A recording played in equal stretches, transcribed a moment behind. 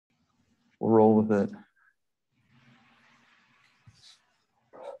We'll roll with it.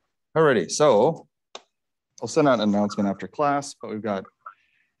 Alrighty, so I'll send out an announcement after class, but we've got,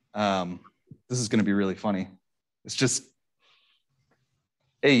 this is gonna be really funny. It's just,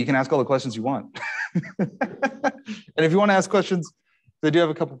 hey, you can ask all the questions you want. And if you wanna ask questions, they do have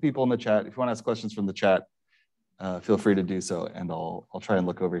a couple people in the chat. If you wanna ask questions from the chat, feel free to do so, and I'll try and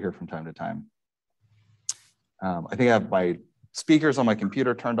look over here from time to time. I think I have my speakers on my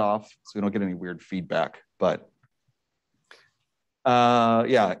computer turned off, so we don't get any weird feedback, but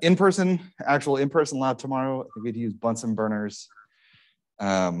yeah, actual in-person lab tomorrow. I think we'd use Bunsen burners.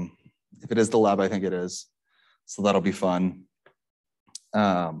 If it is the lab, I think it is. So that'll be fun.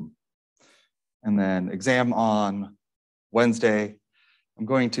 And then exam on Wednesday. I'm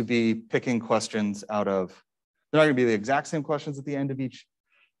going to be picking questions out of, they're not gonna be the exact same questions at the end of each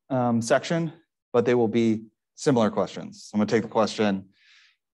section, but they will be similar questions. So I'm gonna take the question,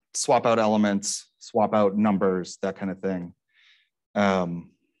 swap out elements, swap out numbers, that kind of thing.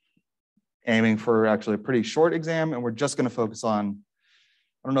 Aiming for actually a pretty short exam, and we're just going to focus on,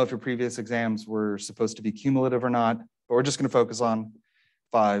 I don't know if your previous exams were supposed to be cumulative or not, but we're just going to focus on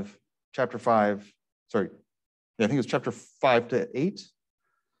chapter 5, sorry, yeah, I think it was chapter 5 to 8.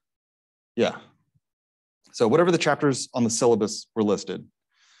 Yeah. So whatever the chapters on the syllabus were listed,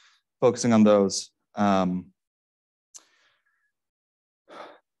 focusing on those.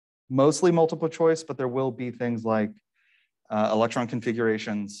 Mostly multiple choice, but there will be things like electron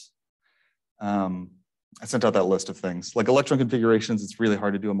configurations. I sent out that list of things. Like electron configurations, it's really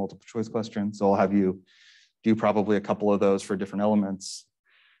hard to do a multiple choice question. So I'll have you do probably a couple of those for different elements.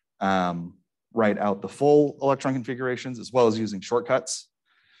 Write out the full electron configurations as well as using shortcuts,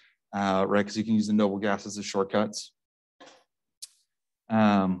 right? Because you can use the noble gases as shortcuts.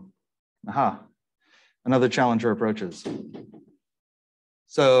 Another challenger approaches.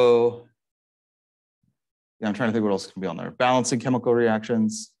 So yeah, I'm trying to think what else can be on there. Balancing chemical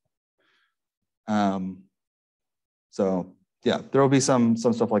reactions. So yeah, there will be some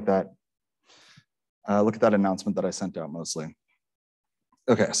stuff like that. Look at that announcement that I sent out mostly.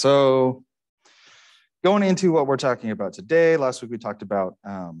 Okay, so going into what we're talking about today. Last week we talked about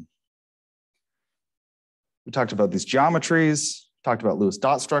these geometries, talked about Lewis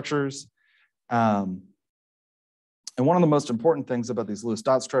dot structures. And one of the most important things about these Lewis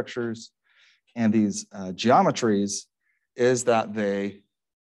dot structures and these geometries is that they,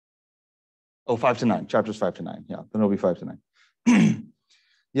 5 to 9, chapters 5 to 9. Yeah, then it'll be 5 to 9.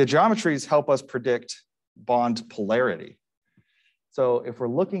 The geometries help us predict bond polarity. So if we're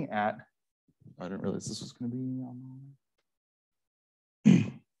looking at, I didn't realize this was going to be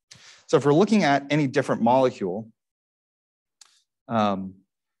on. So if we're looking at any different molecule,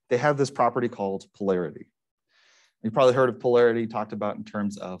 they have this property called polarity. You've probably heard of polarity talked about in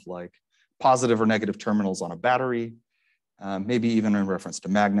terms of like positive or negative terminals on a battery, maybe even in reference to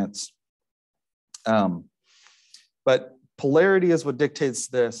magnets. But polarity is what dictates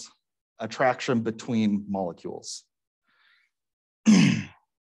this attraction between molecules.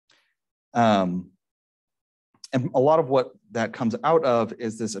 And a lot of what that comes out of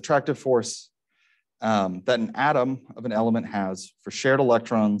is this attractive force that an atom of an element has for shared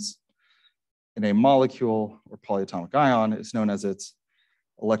electrons in a molecule or polyatomic ion is known as its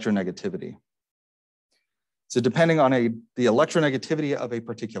electronegativity. So depending on the electronegativity of a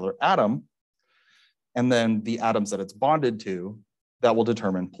particular atom, and then the atoms that it's bonded to, that will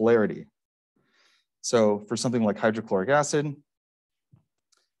determine polarity. So for something like hydrochloric acid,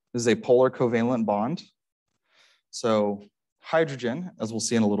 this is a polar covalent bond. So hydrogen, as we'll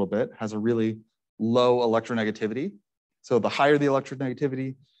see in a little bit, has a really low electronegativity. So the higher the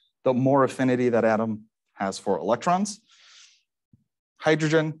electronegativity, the more affinity that atom has for electrons.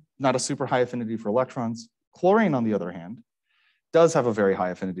 Hydrogen, not a super high affinity for electrons. Chlorine, on the other hand, does have a very high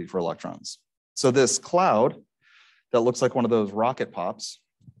affinity for electrons. So this cloud that looks like one of those rocket pops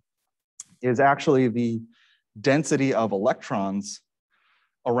is actually the density of electrons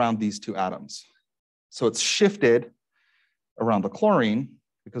around these two atoms. So it's shifted around the chlorine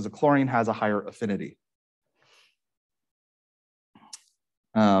because the chlorine has a higher affinity.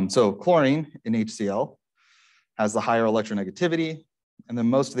 So chlorine in HCl has the higher electronegativity, and then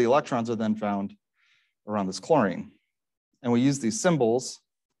most of the electrons are then found around this chlorine. And we use these symbols.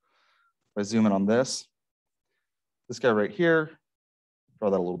 If I zoom in on this guy right here, draw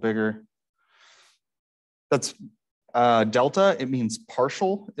that a little bigger. That's delta, it means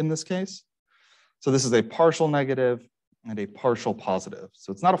partial in this case. So this is a partial negative and a partial positive.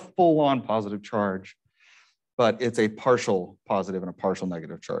 So it's not a full-on positive charge, but it's a partial positive and a partial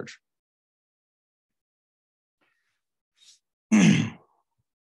negative charge.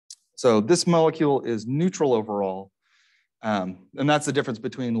 So this molecule is neutral overall. And that's the difference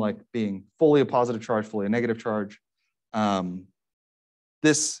between like being fully a positive charge, fully a negative charge.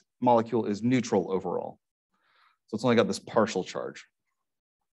 This molecule is neutral overall. So it's only got this partial charge.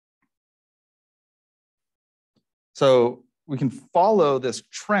 So we can follow this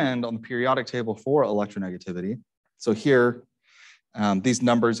trend on the periodic table for electronegativity. So here, these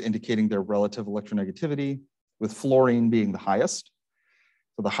numbers indicating their relative electronegativity, with fluorine being the highest.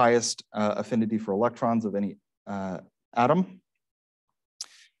 So the highest affinity for electrons of any atom.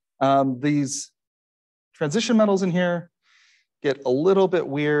 These transition metals in here get a little bit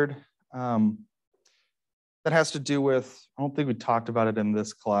weird. That has to do with, I don't think we talked about it in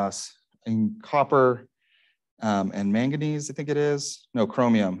this class, in copper and manganese, I think it is. No,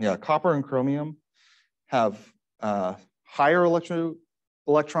 chromium. Yeah, copper and chromium have higher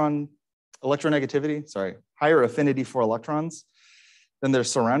electronegativity, higher affinity for electrons than their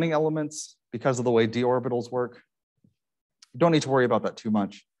surrounding elements because of the way d orbitals work. You don't need to worry about that too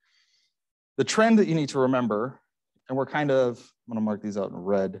much. The trend that you need to remember, and we're kind of, I'm gonna mark these out in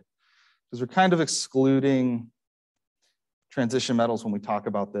red, because we're kind of excluding transition metals when we talk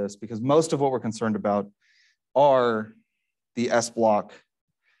about this, because most of what we're concerned about are the S block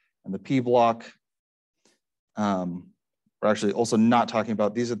and the P block. We're actually also not talking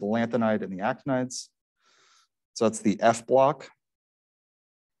about, these are the lanthanide and the actinides. So that's the F block.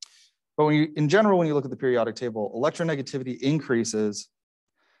 But in general, when you look at the periodic table, electronegativity increases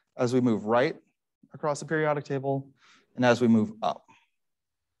as we move right across the periodic table and as we move up.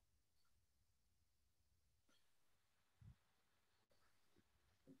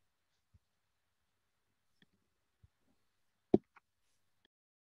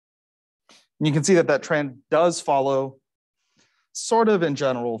 And you can see that that trend does follow sort of in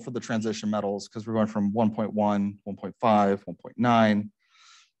general for the transition metals, because we're going from 1.1, 1.5, 1.9.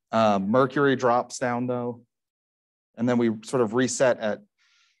 Mercury drops down though, and then we sort of reset at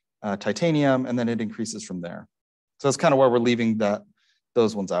titanium, and then it increases from there. So that's kind of where we're leaving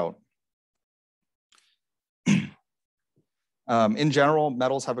those ones out. In general,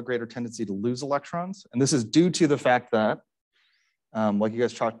 metals have a greater tendency to lose electrons, and this is due to the fact that, like you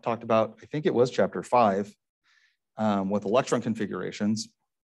guys talked about, I think it was chapter 5, with electron configurations,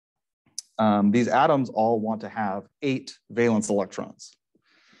 these atoms all want to have 8 valence electrons.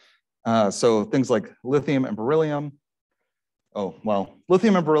 So things like lithium and beryllium,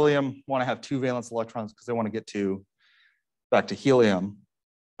 lithium and beryllium want to have 2 valence electrons because they want to get back to helium.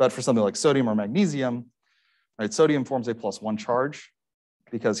 But for something like sodium or magnesium, right, sodium forms a +1 charge,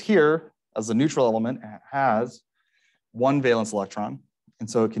 because here, as a neutral element, it has 1 valence electron. And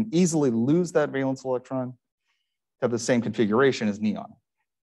so it can easily lose that valence electron to have the same configuration as neon.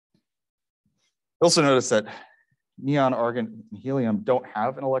 Also notice that neon, argon, and helium don't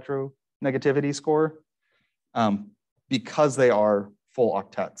have an electronegativity score because they are full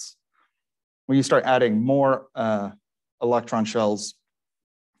octets. When you start adding more electron shells,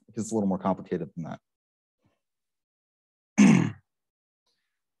 it gets a little more complicated than that.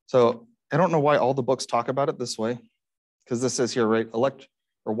 So I don't know why all the books talk about it this way, because this says here, right,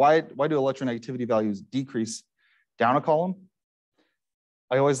 why do electronegativity values decrease down a column?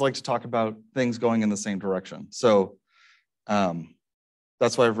 I always like to talk about things going in the same direction. So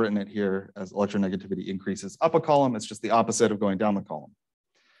that's why I've written it here as electronegativity increases up a column. It's just the opposite of going down the column.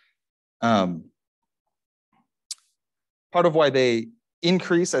 Part of why they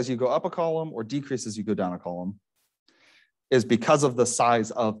increase as you go up a column or decrease as you go down a column is because of the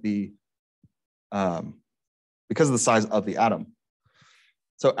size of the atom.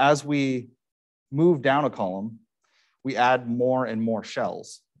 So as we move down a column, we add more and more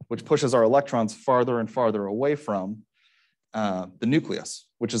shells, which pushes our electrons farther and farther away from the nucleus,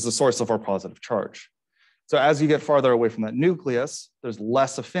 which is the source of our positive charge. So as you get farther away from that nucleus, there's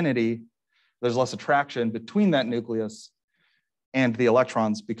less affinity, there's less attraction between that nucleus and the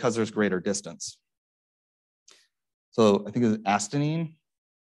electrons because there's greater distance. So I think astenine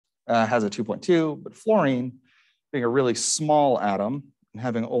has a 2.2, but fluorine, being a really small atom and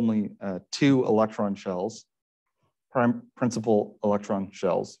having only 2 electron shells, principal quantum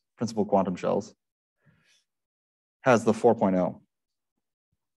shells, has the 4.0.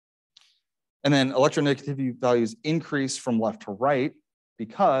 And then electronegativity values increase from left to right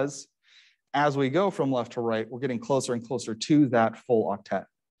because as we go from left to right, we're getting closer and closer to that full octet.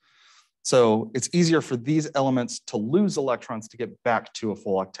 So it's easier for these elements to lose electrons to get back to a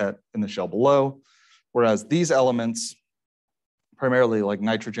full octet in the shell below, whereas these elements, primarily like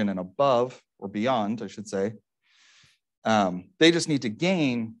nitrogen and above, or beyond, I should say, they just need to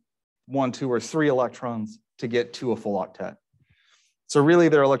gain 1, 2, or 3 electrons to get to a full octet. So really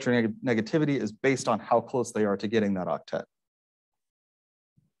their electronegativity is based on how close they are to getting that octet.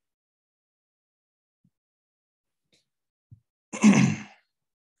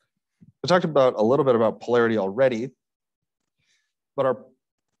 We talked about a little bit about polarity already, but our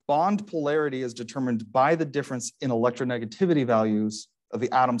bond polarity is determined by the difference in electronegativity values of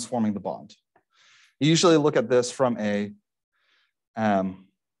the atoms forming the bond. You usually look at this from a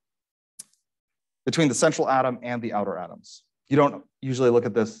between the central atom and the outer atoms. You don't usually look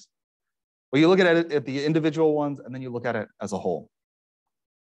at this, well, you look at it at the individual ones, and then you look at it as a whole.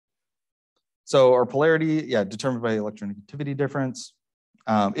 So our polarity, yeah, determined by electronegativity difference.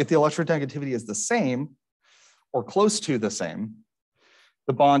 If the electronegativity is the same or close to the same,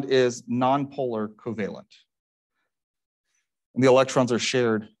 the bond is nonpolar covalent. And the electrons are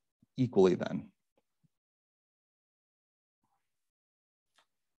shared equally then.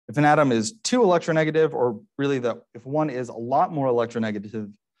 If an atom is too electronegative, or really if one is a lot more electronegative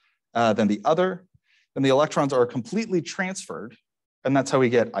than the other, then the electrons are completely transferred, and that's how we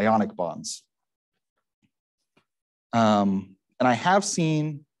get ionic bonds. And I have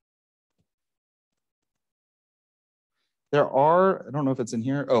seen, there are, I don't know if it's in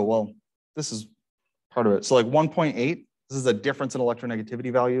here. Oh, well, this is part of it. So like 1.8, this is a difference in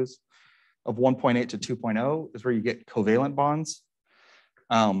electronegativity values of 1.8 to 2.0 is where you get covalent bonds.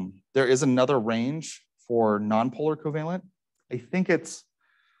 There is another range for nonpolar covalent. I think it's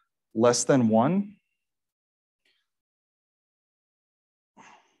less than 1.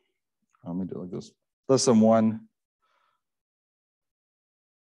 Let me do it like this. Less than 1.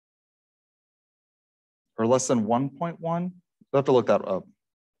 Or less than 1.1. We'll have to look that up.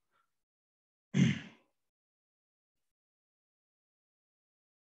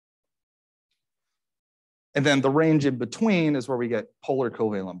 And then the range in between is where we get polar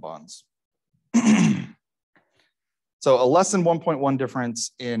covalent bonds. So a less than 1.1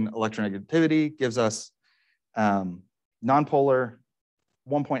 difference in electronegativity gives us nonpolar.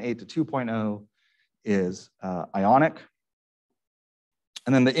 1.8 to 2.0 is ionic.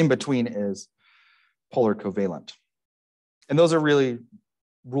 And then the in-between is polar covalent. And those are really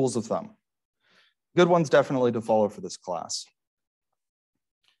rules of thumb. Good ones definitely to follow for this class.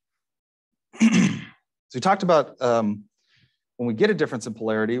 So we talked about when we get a difference in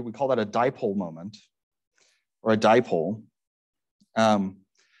polarity, we call that a dipole moment or a dipole.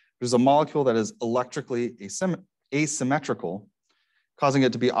 There's a molecule that is electrically asymmetrical, causing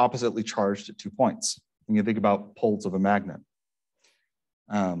it to be oppositely charged at 2 points. When you think about poles of a magnet.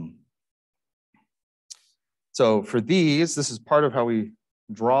 So for these, this is part of how we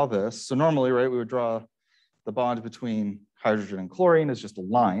draw this. So normally, right, we would draw the bond between hydrogen and chlorine as just a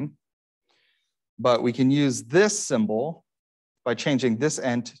line. But we can use this symbol by changing this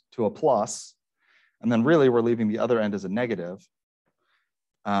end to a plus. And then really we're leaving the other end as a negative,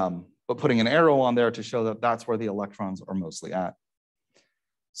 but putting an arrow on there to show that that's where the electrons are mostly at.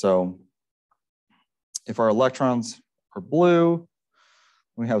 So if our electrons are blue,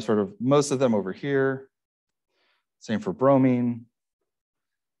 we have sort of most of them over here. Same for bromine,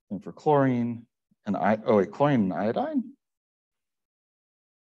 same for chlorine, and chlorine and iodine?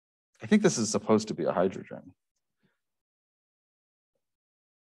 I think this is supposed to be a hydrogen.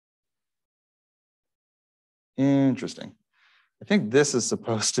 Interesting. I think this is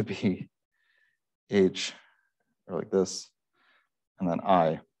supposed to be H, or like this, and then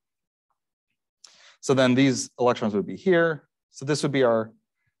I. So then these electrons would be here. So this would be our,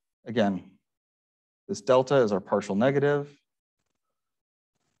 again, this delta is our partial negative.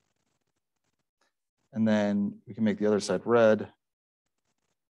 And then we can make the other side red.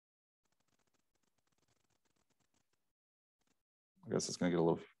 I guess it's going to get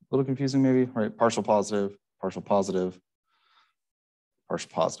a little confusing maybe, right? Partial positive, partial positive, partial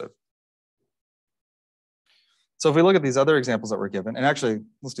positive. So if we look at these other examples that were given, and actually,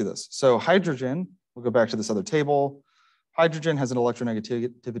 let's do this. So hydrogen, we'll go back to this other table. Hydrogen has an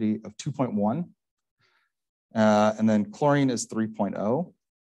electronegativity of 2.1. And then chlorine is 3.0.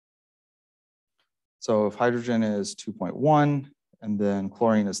 So if hydrogen is 2.1 and then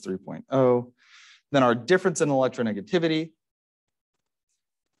chlorine is 3.0, then our difference in electronegativity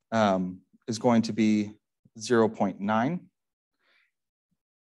is going to be 0.9.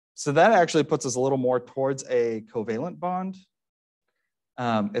 So that actually puts us a little more towards a covalent bond.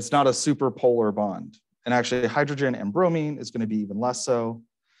 It's not a superpolar bond. And actually hydrogen and bromine is going to be even less so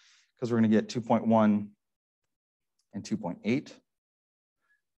because we're going to get 2.1 and 2.8.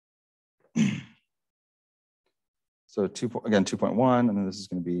 So again, 2.1, and then this is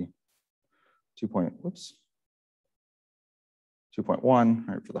going to be 2.1,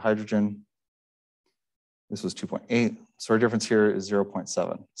 right, for the hydrogen. This was 2.8. So our difference here is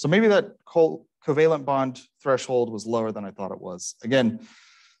 0.7. So maybe that covalent bond threshold was lower than I thought it was. Again,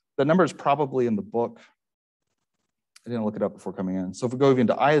 the number is probably in the book. I didn't look it up before coming in. So if we go even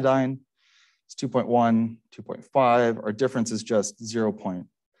to iodine, it's 2.1, 2.5. Our difference is just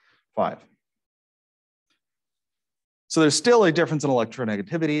 0.5. So there's still a difference in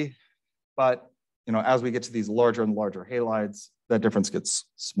electronegativity, but as we get to these larger and larger halides, that difference gets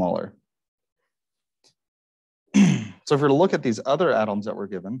smaller. So if we're to look at these other atoms that we're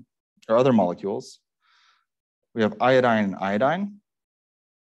given, or other molecules, we have iodine and iodine,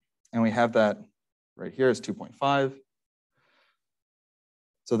 and we have that right here is 2.5.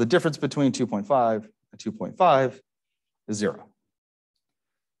 So the difference between 2.5 and 2.5 is 0.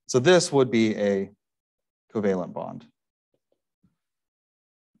 So this would be a covalent bond.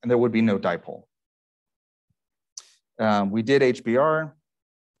 And there would be no dipole. We did HBr.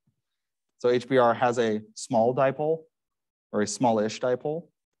 So HBr has a small dipole, or a smallish dipole.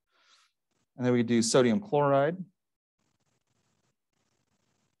 And then we do sodium chloride.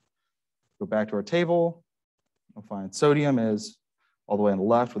 Go back to our table. We'll find sodium is all the way on the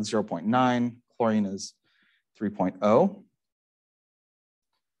left with 0.9. Chlorine is 3.0.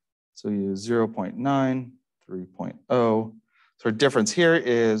 So we use 0.9, 3.0. So our difference here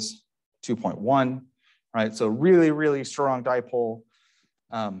is 2.1, right? So really, really strong dipole.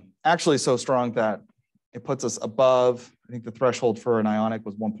 Actually so strong that it puts us above, I think the threshold for an ionic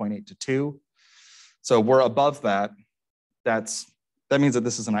was 1.8 to 2. So we're above that. That means that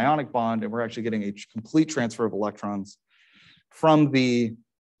this is an ionic bond, and we're actually getting a complete transfer of electrons from the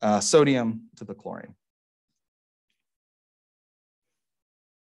sodium to the chlorine.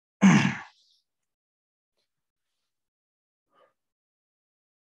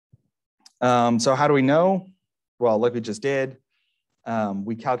 So how do we know? Well, like we just did,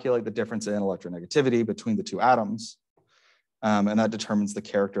 we calculate the difference in electronegativity between the two atoms, and that determines the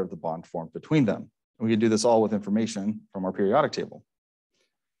character of the bond formed between them. And we can do this all with information from our periodic table.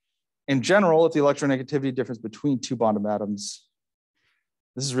 In general, if the electronegativity difference between two bonded atoms,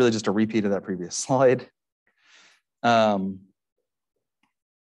 this is really just a repeat of that previous slide. So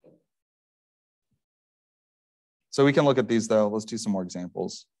we can look at these though. Let's do some more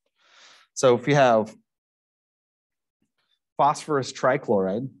examples. So if we have phosphorus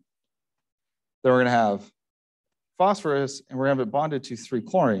trichloride, then we're going to have phosphorus, and we're going to have it bonded to 3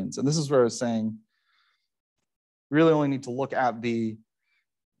 chlorines. And this is where I was saying, we really only need to look at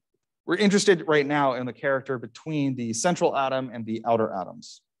we're interested right now in the character between the central atom and the outer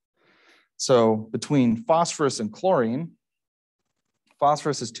atoms. So between phosphorus and chlorine,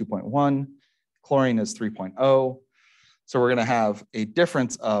 phosphorus is 2.1, chlorine is 3.0. So we're going to have a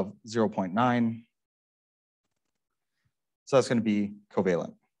difference of 0.9. So that's going to be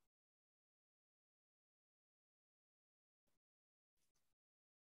covalent.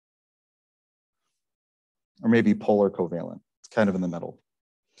 Or maybe polar covalent. It's kind of in the middle.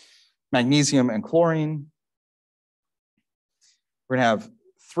 Magnesium and chlorine. We're going to have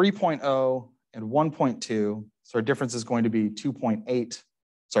 3.0 and 1.2. So our difference is going to be 1.8.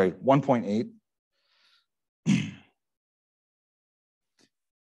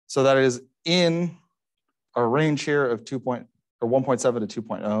 So that is in our range here of 1.7 to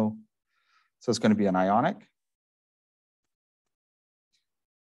 2.0. So it's going to be an ionic.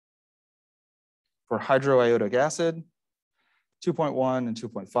 For hydroiodic acid, 2.1 and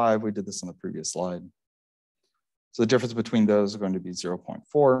 2.5, we did this on the previous slide. So the difference between those is going to be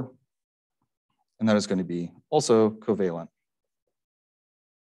 0.4, and that is going to be also covalent.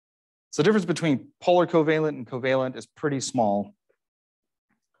 So the difference between polar covalent and covalent is pretty small.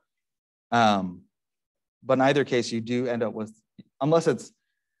 But in either case, you do end up with, unless it's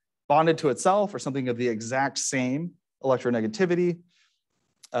bonded to itself or something of the exact same electronegativity,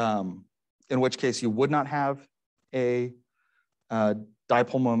 in which case you would not have a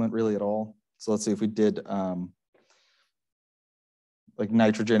dipole moment really at all. So let's see if we did like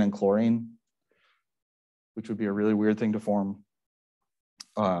nitrogen and chlorine, which would be a really weird thing to form,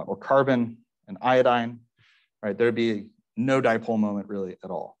 or carbon and iodine, right? There'd be no dipole moment really at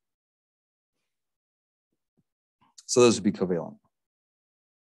all. So those would be covalent.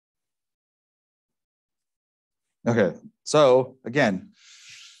 Okay, so again,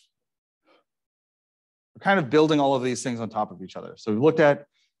 we're kind of building all of these things on top of each other. So we looked at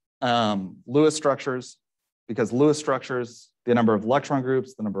Lewis structures, because Lewis structures, the number of electron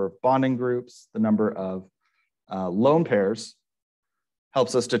groups, the number of bonding groups, the number of lone pairs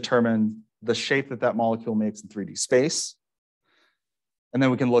helps us determine the shape that that molecule makes in 3D space. And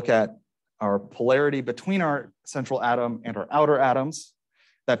then we can look at our polarity between our central atom and our outer atoms.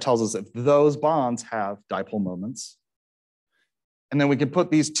 That tells us if those bonds have dipole moments. And then we can put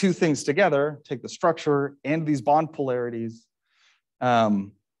these two things together, take the structure and these bond polarities,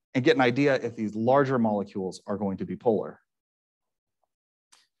 and get an idea if these larger molecules are going to be polar.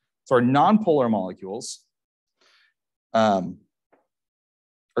 So our non-polar molecules are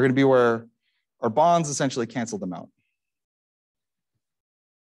going to be where our bonds essentially cancel them out.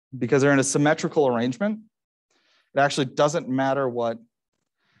 Because they're in a symmetrical arrangement, it actually doesn't matter what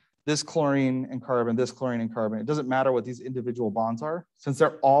this chlorine and carbon, this chlorine and carbon, it doesn't matter what these individual bonds are. Since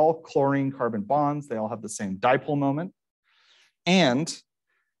they're all chlorine-carbon bonds, they all have the same dipole moment. And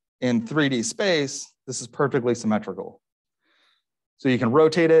in 3D space, this is perfectly symmetrical. So you can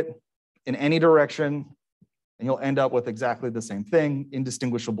rotate it in any direction, and you'll end up with exactly the same thing,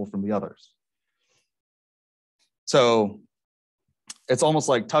 indistinguishable from the others. So it's almost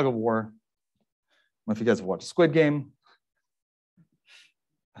like tug of war. I don't know if you guys have watched Squid Game.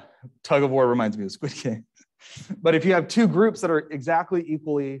 Tug of war reminds me of Squid Game. But if you have two groups that are exactly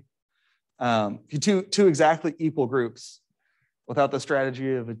equally, if you two exactly equal groups without the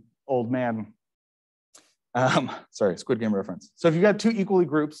strategy of an old man, sorry, Squid Game reference. So if you've got two equally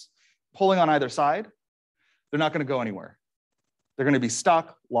groups pulling on either side, they're not going to go anywhere. They're going to be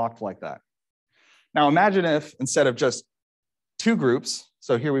stuck, locked like that. Now imagine if instead of just two groups,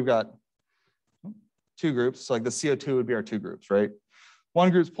 so here we've got two groups, so like the CO2 would be our two groups, right? One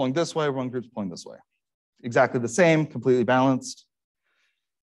group's pulling this way, one group's pulling this way. Exactly the same, completely balanced.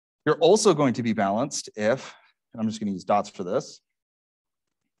 You're also going to be balanced if, and I'm just going to use dots for this,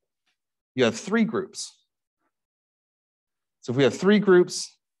 you have three groups. So if we have three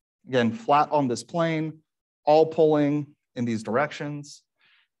groups, again, flat on this plane, all pulling in these directions,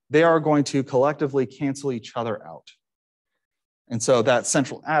 they are going to collectively cancel each other out. And so that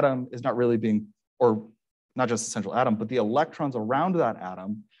central atom is not really being, or not just the central atom, but the electrons around that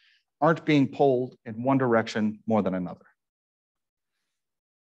atom aren't being pulled in one direction more than another.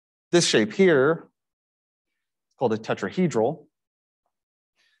 This shape here, called a tetrahedral,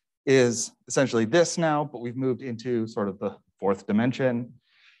 is essentially this now, but we've moved into sort of the fourth dimension,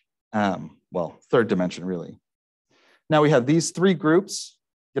 well, third dimension really. Now we have these three groups.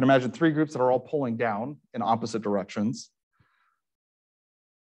 You can imagine three groups that are all pulling down in opposite directions.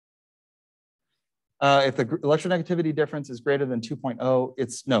 If the electronegativity difference is greater than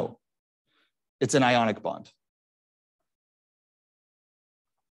 2.0, it's an ionic bond.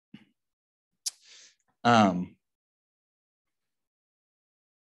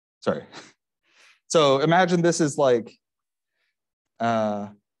 Sorry. So imagine this is like, let's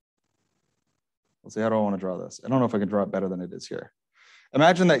see, how do I want to draw this? I don't know if I can draw it better than it is here.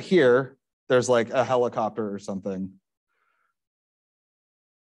 Imagine that here, there's like a helicopter or something.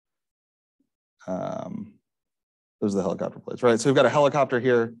 Those are the helicopter blades, right? So we've got a helicopter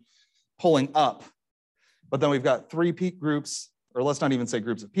here pulling up, but then we've got three peak groups, or let's not even say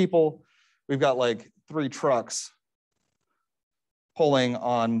groups of people. We've got like three trucks pulling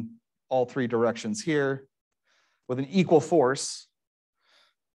on all three directions here with an equal force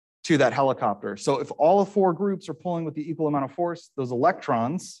to that helicopter. So if all four groups are pulling with the equal amount of force, those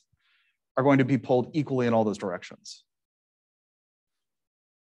electrons are going to be pulled equally in all those directions.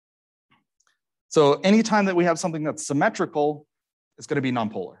 So anytime that we have something that's symmetrical, it's going to be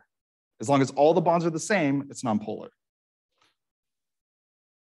nonpolar. As long as all the bonds are the same, it's nonpolar.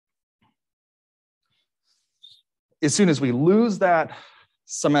 As soon as we lose that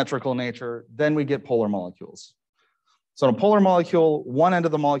symmetrical nature, then we get polar molecules. So in a polar molecule, one end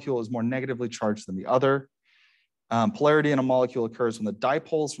of the molecule is more negatively charged than the other. Polarity in a molecule occurs when the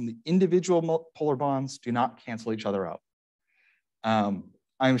dipoles from the individual polar bonds do not cancel each other out.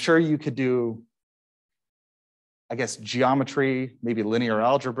 I'm sure you could do, I guess, geometry, maybe linear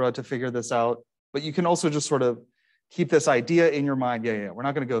algebra to figure this out, but you can also just sort of keep this idea in your mind. Yeah, we're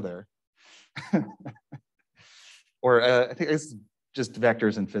not going to go there. Or I think it's just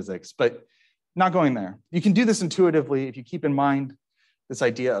vectors in physics, but not going there. You can do this intuitively if you keep in mind this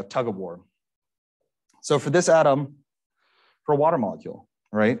idea of tug of war. So for this atom, for a water molecule,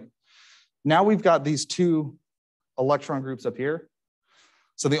 right? Now we've got these two electron groups up here.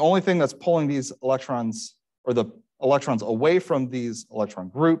 So the only thing that's pulling these electrons, or the electrons away from these electron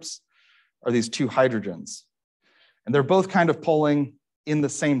groups, are these two hydrogens. And they're both kind of pulling in the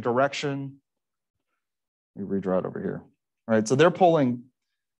same direction. Let me redraw it over here. All right, so they're pulling,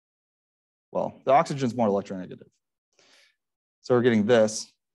 well, the oxygen's more electronegative. So we're getting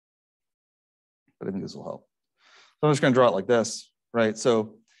this, but I think this will help. So I'm just going to draw it like this, right?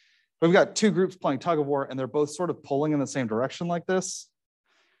 So we've got two groups playing tug of war, and they're both sort of pulling in the same direction like this,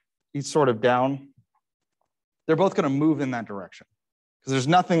 each sort of down. They're both going to move in that direction. because there's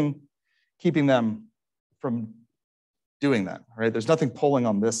nothing keeping them from doing that, right? There's nothing pulling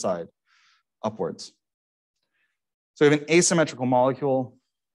on this side upwards. So we have an asymmetrical molecule,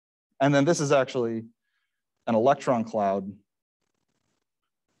 and then this is actually an electron cloud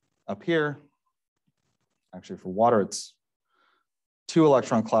up here. Actually, for water, it's 2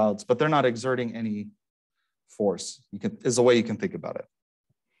 electron clouds, but they're not exerting any force. Is the way you can think about it.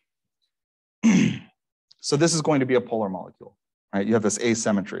 So this is going to be a polar molecule, right? You have this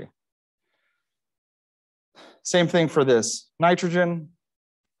asymmetry. Same thing for this nitrogen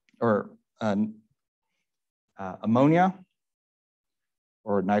or ammonia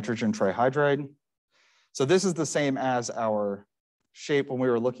or nitrogen trihydride. So this is the same as our shape when we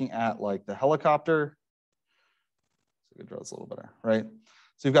were looking at like the helicopter. So we could draw this a little better, right?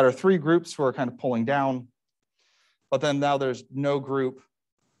 So you've got our 3 groups who are kind of pulling down, but then now there's no group.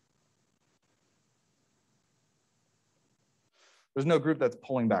 There's no group that's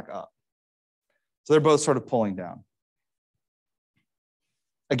pulling back up. So they're both sort of pulling down.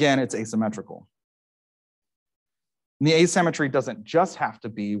 Again, it's asymmetrical. And the asymmetry doesn't just have to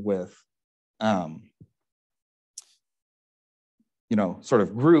be with, sort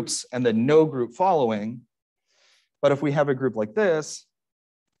of groups and then no group following. But if we have a group like this,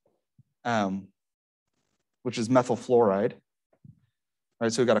 which is methyl fluoride,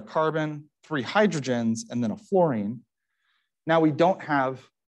 right? So we've got a carbon, 3 hydrogens, and then a fluorine. Now we don't have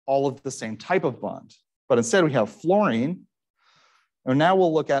all of the same type of bond, but instead we have fluorine. And now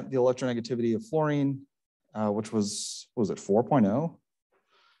we'll look at the electronegativity of fluorine, which was, what was it, 4.0?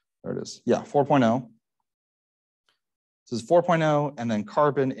 There it is. Yeah, 4.0. This is 4.0, and then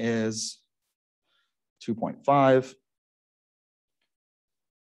carbon is 2.5.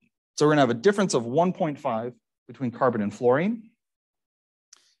 So we're going to have a difference of 1.5 between carbon and fluorine.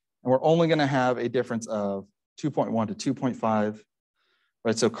 And we're only going to have a difference of 2.1 to 2.5.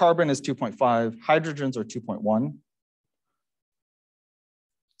 Right, so carbon is 2.5, hydrogens are 2.1.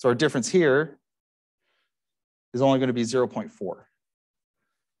 So our difference here is only going to be 0.4.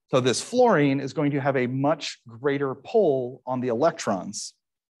 So this fluorine is going to have a much greater pull on the electrons.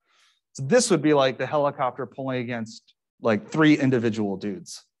 So this would be like the helicopter pulling against like 3 individual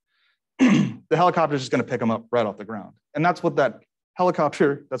dudes. The helicopter is just going to pick them up right off the ground. And that's what that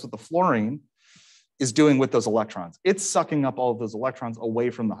helicopter, that's what the fluorine is doing with those electrons. It's sucking up all of those electrons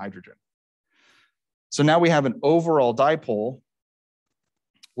away from the hydrogen. So now we have an overall dipole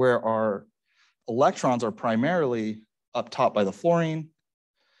where our electrons are primarily up top by the fluorine.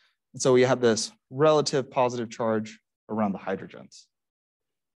 And so we have this relative positive charge around the hydrogens.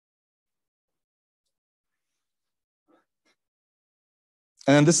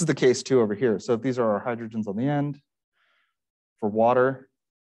 And then this is the case too over here. So if these are our hydrogens on the end for water,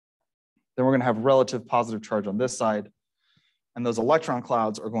 then we're going to have relative positive charge on this side. And those electron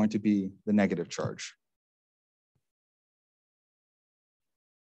clouds are going to be the negative charge.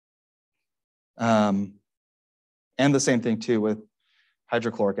 And the same thing too with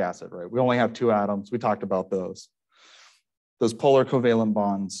hydrochloric acid, right? We only have 2 atoms. We talked about those. Those polar covalent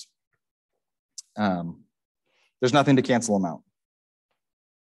bonds. There's nothing to cancel them out.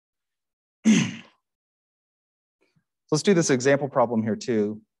 Let's do this example problem here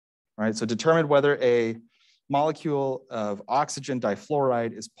too. Right, so determine whether a molecule of oxygen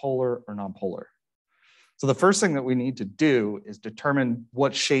difluoride is polar or nonpolar. So the first thing that we need to do is determine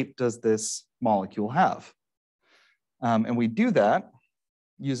what shape does this molecule have. And we do that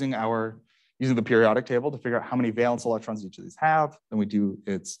using the periodic table to figure out how many valence electrons each of these have. Then we do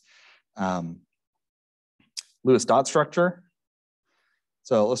its Lewis dot structure.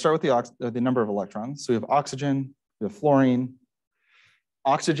 So let's start with the number of electrons. So we have oxygen, we have fluorine.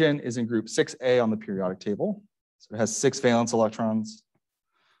 Oxygen is in group 6A on the periodic table. So it has 6 valence electrons.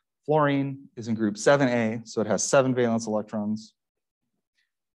 Fluorine is in group 7A, so it has 7 valence electrons.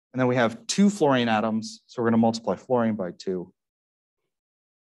 And then we have 2 fluorine atoms, so we're going to multiply fluorine by 2.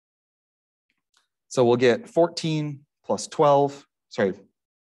 So we'll get 14 plus 12, sorry,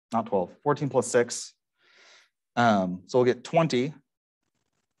 not 12, 14 plus 6. So we'll get 20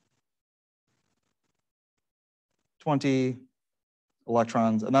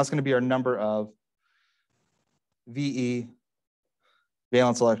 electrons, and that's going to be our number of VE,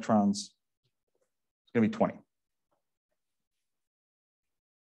 valence electrons. It's going to be 20.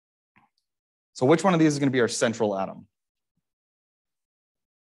 So which one of these is going to be our central atom?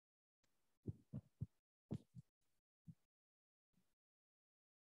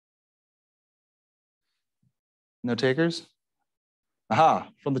 No takers? Aha,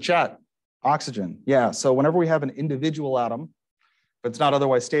 from the chat, oxygen. Yeah, so whenever we have an individual atom, if it's not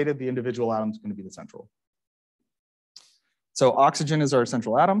otherwise stated, the individual atom is going to be the central. So oxygen is our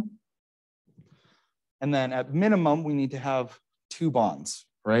central atom. And then at minimum, we need to have 2 bonds,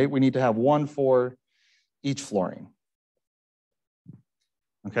 right? We need to have 1 for each fluorine.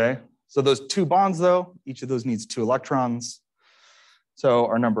 Okay, so those 2 bonds though, each of those needs 2 electrons. So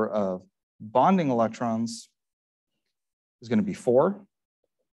our number of bonding electrons is going to be 4.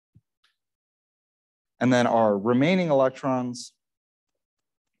 And then our remaining electrons,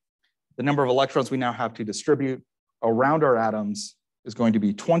 the number of electrons we now have to distribute around our atoms is going to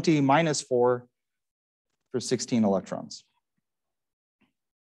be 20 minus 4 for 16 electrons.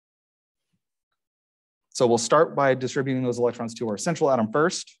 So we'll start by distributing those electrons to our central atom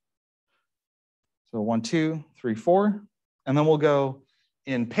first. So 1, 2, 3, 4. And then we'll go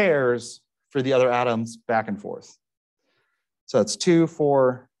in pairs for the other atoms back and forth. So that's 2,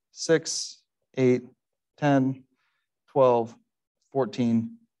 4, 6, 8, 10, 12,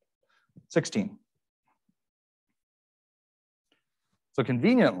 14, 16. So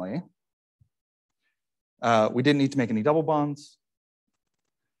conveniently, we didn't need to make any double bonds.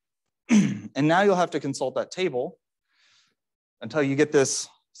 And now you'll have to consult that table until you get this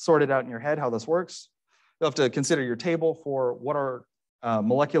sorted out in your head, how this works. You'll have to consider your table for what our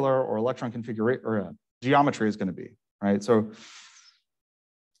molecular or electron configuration or geometry is going to be, right? So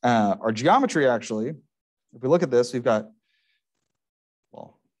our geometry actually, if we look at this, we've got,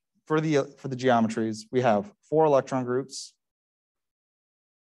 well, for the geometries, we have 4 electron groups.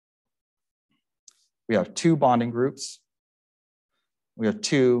 We have 2 bonding groups. We have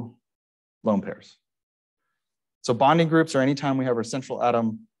 2 lone pairs. So bonding groups are anytime we have our central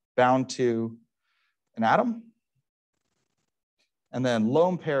atom bound to an atom. And then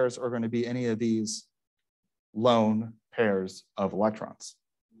lone pairs are going to be any of these lone pairs of electrons.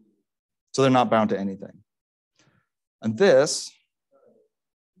 So they're not bound to anything. And this,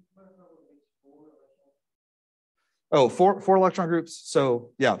 oh, four electron groups.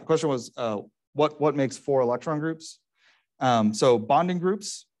 So yeah, the question was, what makes 4 electron groups? So bonding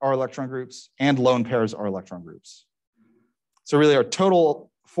groups are electron groups and lone pairs are electron groups. So really our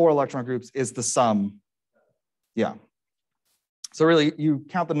total 4 electron groups is the sum. Yeah. So really you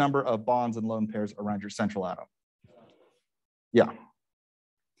count the number of bonds and lone pairs around your central atom. Yeah.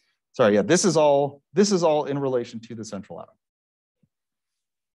 Sorry, yeah, this is all in relation to the central atom.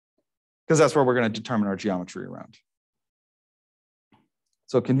 Because that's where we're going to determine our geometry around.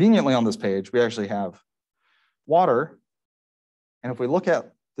 So conveniently on this page, we actually have water. And if we look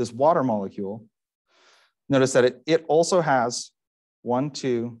at this water molecule, notice that it also has 1,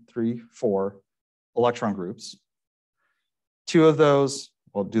 2, 3, 4 electron groups. 2 of those,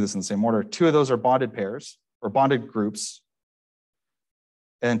 we'll do this in the same order, 2 of those are bonded pairs or bonded groups.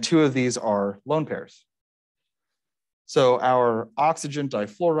 And 2 of these are lone pairs. So our oxygen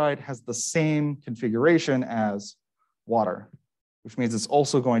difluoride has the same configuration as water, which means it's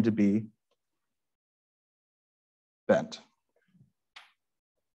also going to be bent.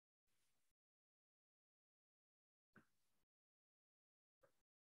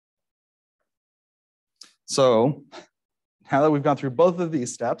 So now that we've gone through both of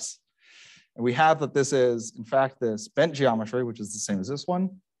these steps, and we have that this is, in fact, this bent geometry, which is the same as this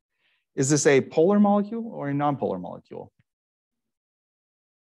one, is this a polar molecule or a nonpolar molecule?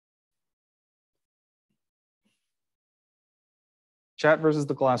 Chat versus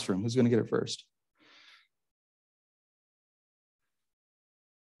the classroom. Who's going to get it first?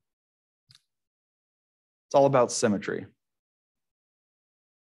 It's all about symmetry.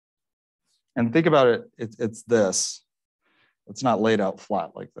 And think about it, it's this. It's not laid out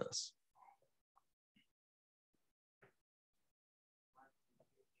flat like this.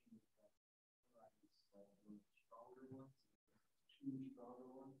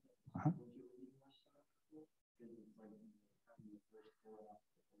 Uh-huh.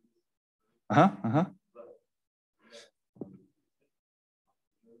 Uh-huh, uh-huh.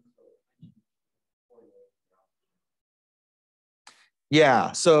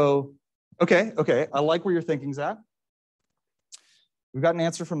 Yeah, so, okay, I like where your thinking's at. We've got an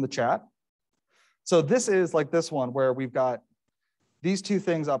answer from the chat. So this is like this one where we've got these 2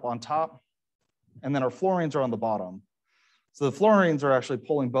 things up on top, and then our fluorines are on the bottom. So the fluorines are actually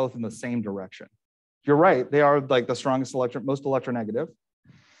pulling both in the same direction. You're right, they are like the strongest most electronegative.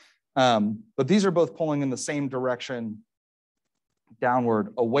 But these are both pulling in the same direction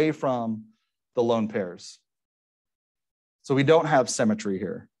downward away from the lone pairs. So we don't have symmetry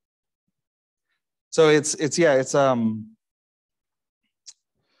here. So it's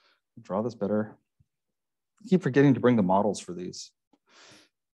draw this better. I keep forgetting to bring the models for these.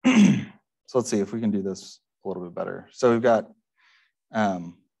 So let's see if we can do this a little bit better. So we've got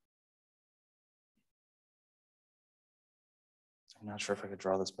I'm not sure if I could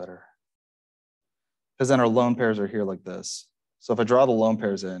draw this better. Because then our lone pairs are here like this. So if I draw the lone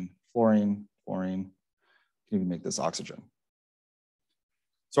pairs in, fluorine, fluorine, you can even make this oxygen.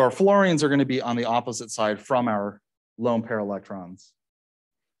 So our fluorines are going to be on the opposite side from our lone pair electrons.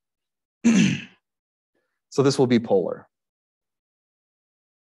 So this will be polar.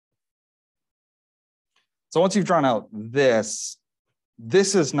 So once you've drawn out this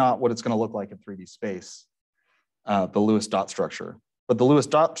is not what it's going to look like in 3D space, the Lewis dot structure. But the Lewis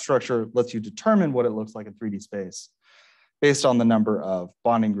dot structure lets you determine what it looks like in 3D space based on the number of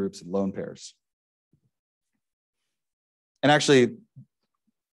bonding groups and lone pairs. And actually,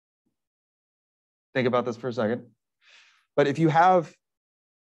 think about this for a second. But if you have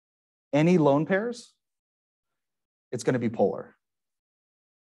any lone pairs, it's going to be polar.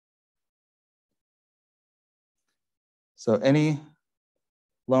 So any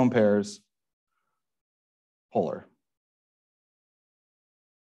lone pairs, polar.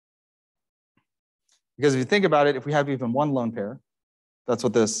 Because if you think about it, if we have even one lone pair, that's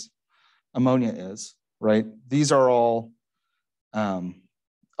what this ammonia is, right? These are all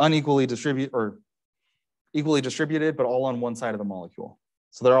unequally distributed or equally distributed, but all on one side of the molecule.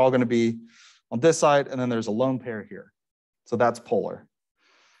 So they're all going to be on this side, and then there's a lone pair here. So that's polar.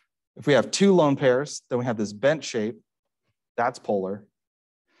 If we have two lone pairs, then we have this bent shape. That's polar.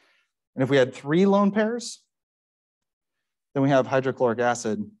 And if we had three lone pairs, then we have hydrochloric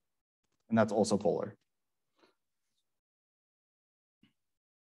acid, and that's also polar.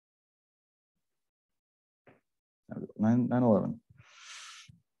 Nine 11.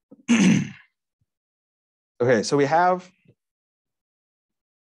 Okay, so we have,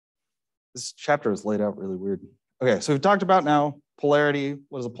 this chapter is laid out really weird. Okay, so we've talked about now polarity.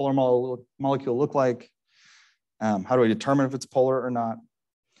 What does a polar molecule look like? How do I determine if it's polar or not?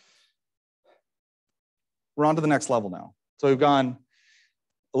 We're on to the next level now. So we've gone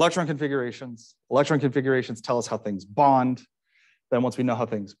electron configurations. Electron configurations tell us how things bond. Then once we know how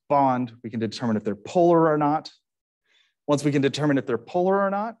things bond, we can determine if they're polar or not. Once we can determine if they're polar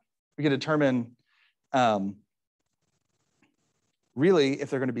or not, we can determine really if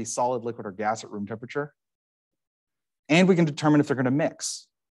they're going to be solid, liquid, or gas at room temperature. And we can determine if they're going to mix.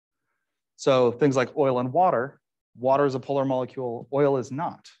 So things like oil and water. Water is a polar molecule. Oil is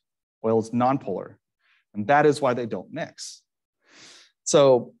not. Oil is nonpolar. And that is why they don't mix.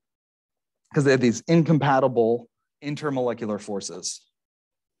 So, because they have these incompatible intermolecular forces.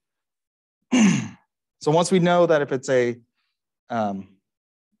 So once we know that if it's a dipole-dipole,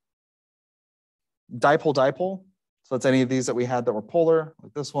 so it's any of these that we had that were polar,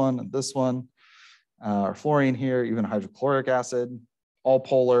 like this one and this one, or fluorine here, even hydrochloric acid, all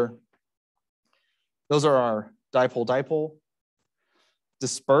polar. Those are our dipole-dipole.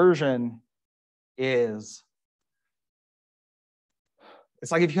 Dispersion is,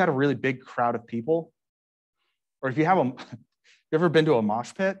 it's like if you had a really big crowd of people, or if you have you ever been to a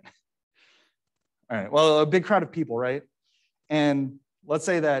mosh pit? All right, well, a big crowd of people, right? And let's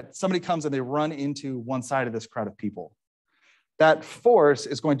say that somebody comes and they run into one side of this crowd of people. That force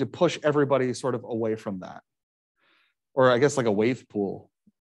is going to push everybody sort of away from that. Or I guess like a wave pool,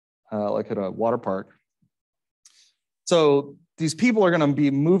 like at a water park. So these people are going to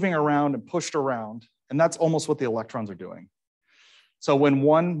be moving around and pushed around, and that's almost what the electrons are doing. So when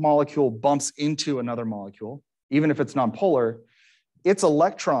one molecule bumps into another molecule, even if it's nonpolar, its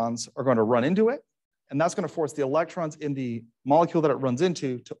electrons are going to run into it, and that's going to force the electrons in the molecule that it runs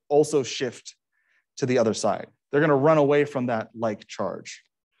into to also shift to the other side. They're going to run away from that like charge.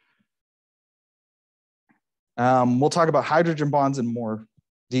 We'll talk about hydrogen bonds in more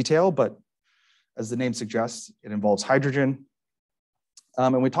detail, but as the name suggests, it involves hydrogen.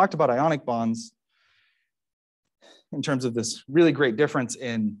 And we talked about ionic bonds in terms of this really great difference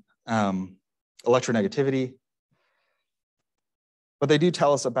in electronegativity. But they do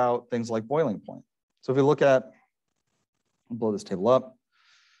tell us about things like boiling point. So if we look at, I'll blow this table up,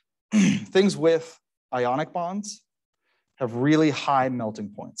 things with ionic bonds have really high melting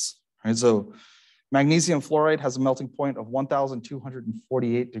points. Right? So magnesium fluoride has a melting point of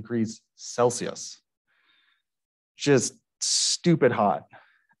 1,248 degrees Celsius. Just stupid hot.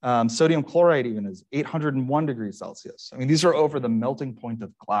 Sodium chloride even is 801 degrees Celsius. I mean, these are over the melting point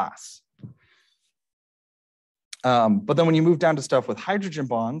of glass. But then when you move down to stuff with hydrogen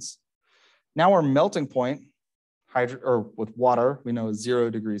bonds, now our melting point, with water, we know is 0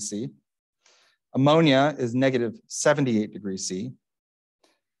 degrees C. Ammonia is negative 78 degrees C.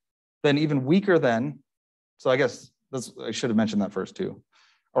 Then even weaker than, so I guess I should have mentioned that first too.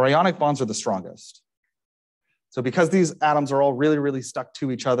 Our ionic bonds are the strongest. So because these atoms are all really, really stuck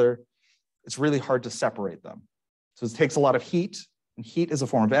to each other, it's really hard to separate them. So it takes a lot of heat And heat is a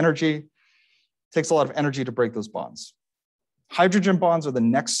form of energy. It takes a lot of energy to break those bonds. Hydrogen bonds are the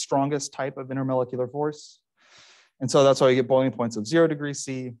next strongest type of intermolecular force. And so that's why you get boiling points of 0 degrees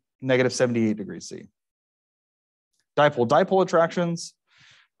C, negative 78 degrees C. Dipole-dipole attractions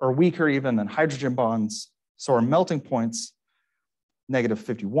are weaker even than hydrogen bonds. So our melting points, negative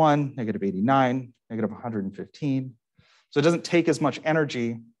 51, negative 89, negative 115. So it doesn't take as much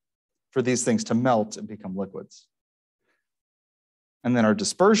energy for these things to melt and become liquids. And then our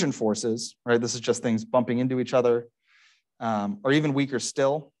dispersion forces, right? This is just things bumping into each other, or even weaker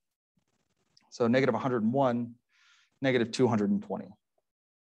still. So negative 101, negative 220.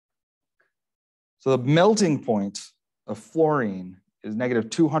 So the melting point of fluorine is negative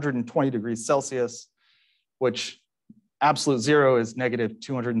 220 degrees Celsius, which absolute zero is negative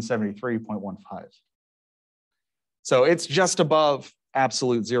 273.15. So it's just above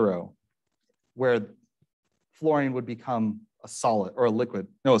absolute zero, where fluorine would become a solid or a liquid.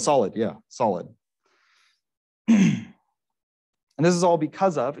 No, a solid, yeah, solid. And this is all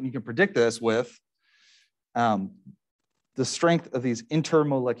because of, and you can predict this with the strength of these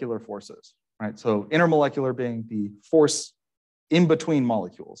intermolecular forces, right? So intermolecular being the force in between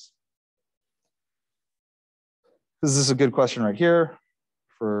molecules. This is a good question right here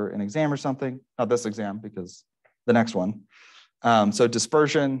for an exam or something. Not this exam, because the next one. So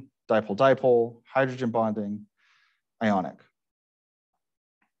dispersion, dipole-dipole, hydrogen bonding, ionic.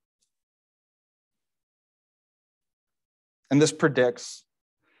 And this predicts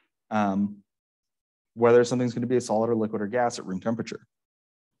whether something's going to be a solid or liquid or gas at room temperature.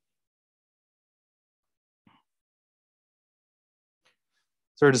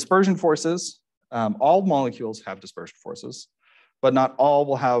 So our dispersion forces, all molecules have dispersion forces, but not all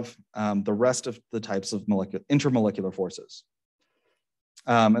will have the rest of the types of intermolecular forces.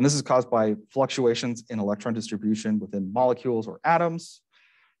 And this is caused by fluctuations in electron distribution within molecules or atoms,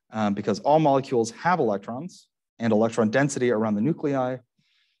 because all molecules have electrons and electron density around the nuclei.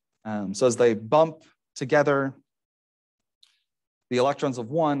 So as they bump together, the electrons of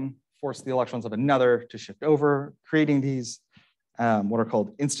one force the electrons of another to shift over, creating these what are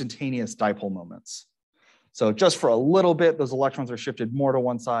called instantaneous dipole moments. So just for a little bit, those electrons are shifted more to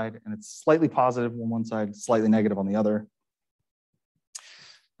one side, and it's slightly positive on one side, slightly negative on the other.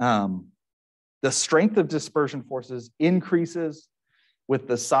 The strength of dispersion forces increases with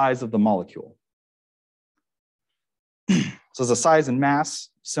the size of the molecule. So as the size and mass,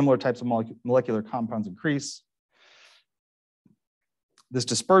 similar types of molecular compounds increase, this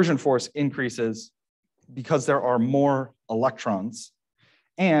dispersion force increases because there are more electrons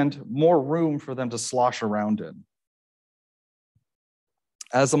and more room for them to slosh around in.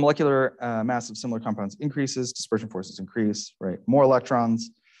 As the molecular mass of similar compounds increases, dispersion forces increase, right? More electrons.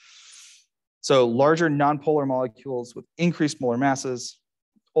 So larger nonpolar molecules with increased molar masses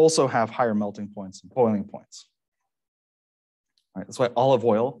also have higher melting points and boiling points. Right, that's why olive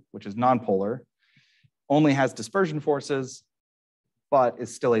oil, which is nonpolar, only has dispersion forces, but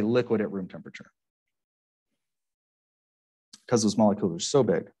is still a liquid at room temperature, because those molecules are so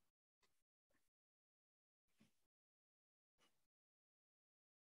big.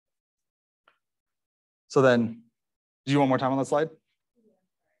 So then, do you want more time on that slide?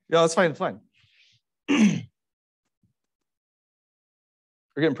 Yeah, that's fine, it's fine. We're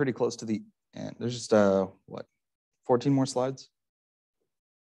getting pretty close to the end. There's just, what, 14 more slides?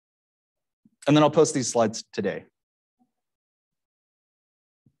 And then I'll post these slides today.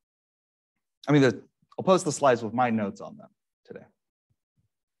 I mean, I'll post the slides with my notes on them today.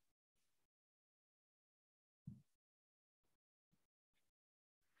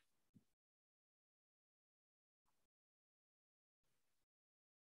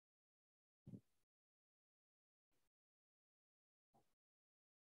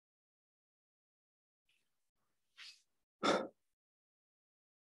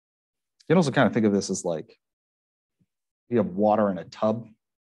 You can also kind of think of this as like, you have water in a tub,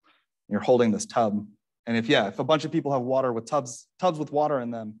 you're holding this tub. And if a bunch of people have water with tubs with water in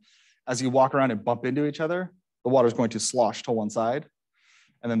them, as you walk around and bump into each other, the water is going to slosh to one side.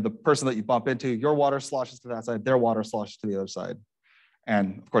 And then the person that you bump into, your water sloshes to that side, their water sloshes to the other side.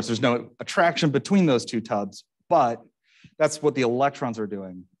 And of course, there's no attraction between those two tubs, but that's what the electrons are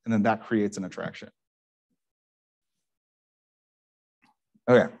doing. And then that creates an attraction.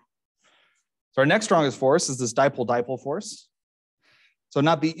 Okay. So our next strongest force is this dipole-dipole force. So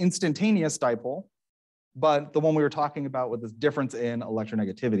not the instantaneous dipole, but the one we were talking about with this difference in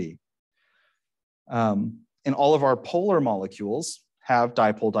electronegativity. And all of our polar molecules have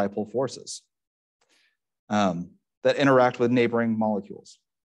dipole-dipole forces that interact with neighboring molecules.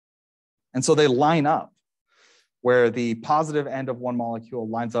 And so they line up where the positive end of one molecule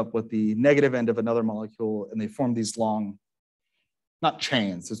lines up with the negative end of another molecule, and they form these long, not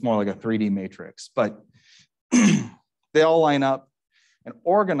chains, it's more like a 3D matrix, but they all line up and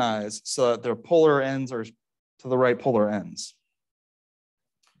organize so that their polar ends are to the right polar ends.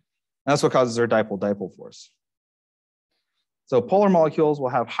 And that's what causes their dipole-dipole force. So polar molecules will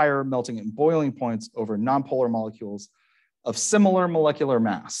have higher melting and boiling points over nonpolar molecules of similar molecular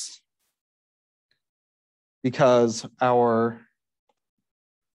mass, because our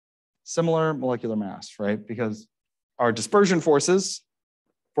similar molecular mass, right? Because our dispersion forces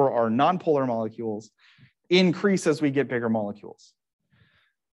for our nonpolar molecules increase as we get bigger molecules.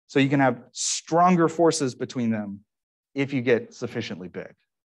 So you can have stronger forces between them if you get sufficiently big.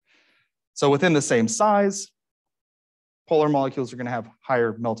 So within the same size, polar molecules are going to have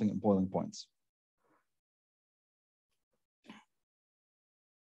higher melting and boiling points.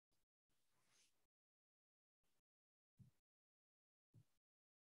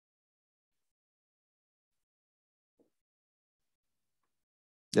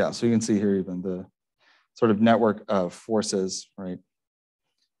 Yeah, so you can see here even the sort of network of forces, right?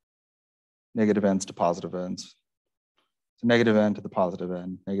 Negative ends to positive ends. So negative end to the positive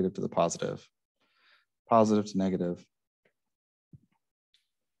end, negative to the positive, positive to negative.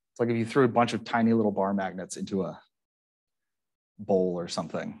 It's like if you threw a bunch of tiny little bar magnets into a bowl or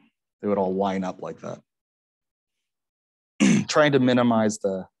something, they would all line up like that. Trying to minimize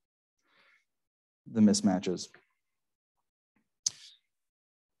the mismatches.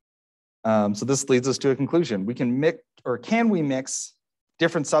 So this leads us to a conclusion. We can mix, or can we mix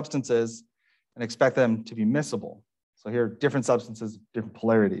different substances and expect them to be miscible? So here are different substances, different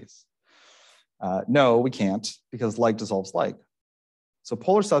polarities. No, we can't, because like dissolves like. So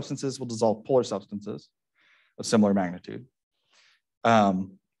polar substances will dissolve polar substances of similar magnitude.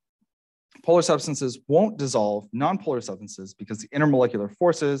 Polar substances won't dissolve nonpolar substances because the intermolecular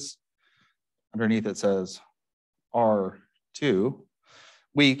forces, underneath it says R2,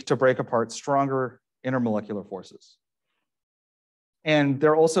 weak to break apart stronger intermolecular forces. And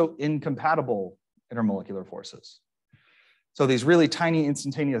they're also incompatible intermolecular forces. So these really tiny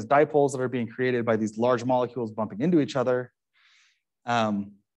instantaneous dipoles that are being created by these large molecules bumping into each other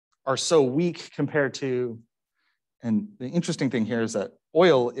are so weak compared to, and the interesting thing here is that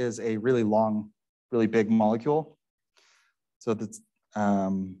oil is a really long, really big molecule. So that's, they're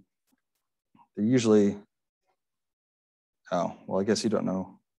usually, oh, well, I guess you don't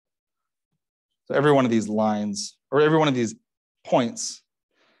know. So every one of these lines, or every one of these points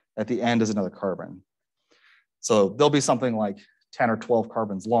at the end is another carbon. So there'll be something like 10 or 12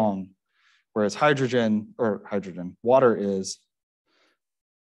 carbons long, whereas water is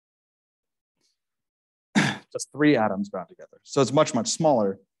just 3 atoms bound together. So it's much, much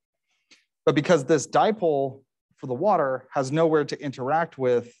smaller. But because this dipole for the water has nowhere to interact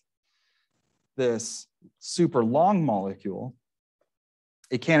with this super long molecule,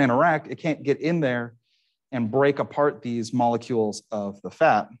 it can't interact, it can't get in there and break apart these molecules of the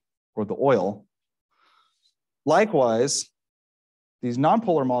fat or the oil. Likewise, these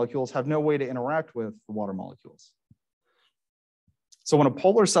nonpolar molecules have no way to interact with the water molecules. So when a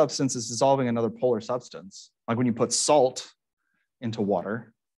polar substance is dissolving another polar substance, like when you put salt into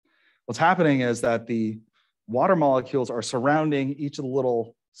water, what's happening is that the water molecules are surrounding each of the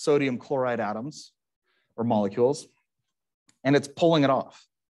little sodium chloride atoms or molecules, and it's pulling it off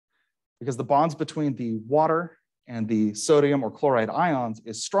because the bonds between the water and the sodium or chloride ions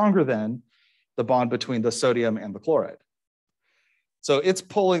is stronger than the bond between the sodium and the chloride. So it's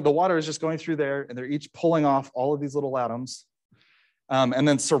pulling, the water is just going through there, and they're each pulling off all of these little atoms and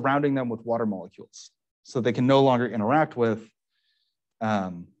then surrounding them with water molecules. So they can no longer interact with,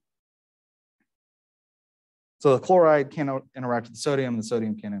 so the chloride can't interact with the sodium, and the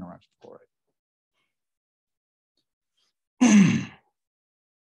sodium can't interact with the chloride.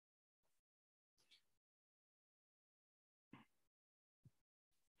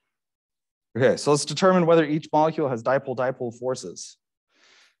 Okay, so let's determine whether each molecule has dipole-dipole forces.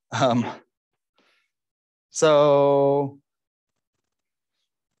 So,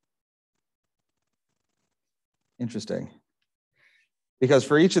 interesting. Because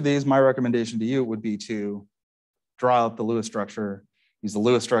for each of these, my recommendation to you would be to draw out the Lewis structure, use the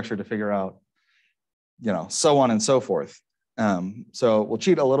Lewis structure to figure out, so on and so forth. So we'll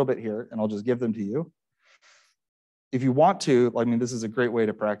cheat a little bit here, and I'll just give them to you. If you want to, this is a great way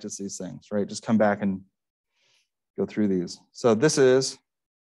to practice these things, right? Just come back and go through these. So this is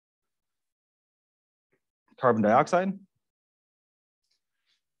carbon dioxide.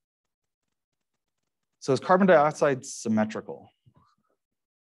 So is carbon dioxide symmetrical?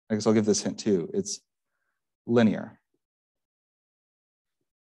 I guess I'll give this hint too. It's linear.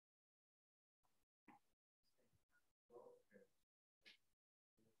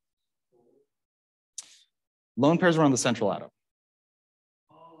 Lone pairs are on the central atom.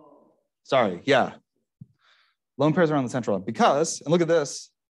 Sorry, yeah. Lone pairs are on the central atom because, and look at this,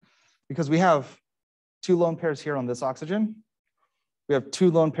 because we have 2 lone pairs here on this oxygen. We have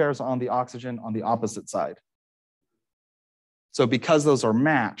 2 lone pairs on the oxygen on the opposite side. So because those are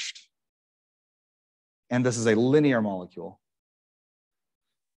matched, and this is a linear molecule.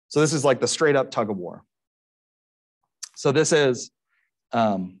 So this is like the straight up tug of war. So this is,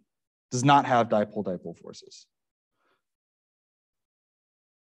 does not have dipole-dipole forces.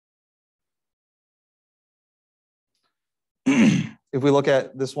 If we look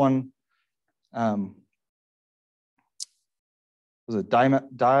at this one, was it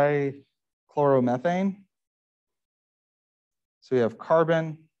dichloromethane? So we have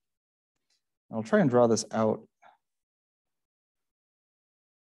carbon. I'll try and draw this out.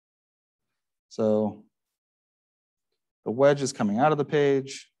 So the wedge is coming out of the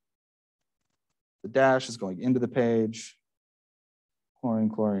page. The dash is going into the page. Chlorine,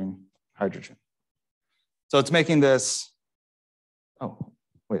 chlorine, hydrogen. So it's making this, oh,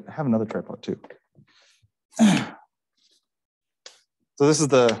 wait, I have another tripod too. So this is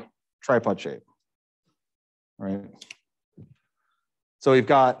the tripod shape, right? So we've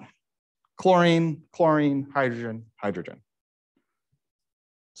got chlorine, chlorine, hydrogen, hydrogen.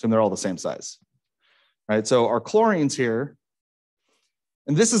 Assume they're all the same size, right? So our chlorines here,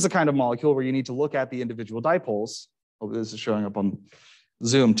 and this is the kind of molecule where you need to look at the individual dipoles. Oh, this is showing up on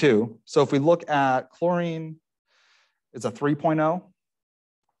Zoom too. So if we look at chlorine, it's a 3.0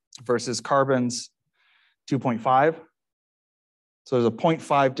 versus carbon's 2.5. So there's a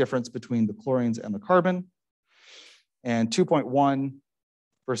 0.5 difference between the chlorines and the carbon, and 2.1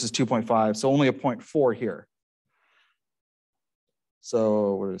 versus 2.5, so only a 0.4 here.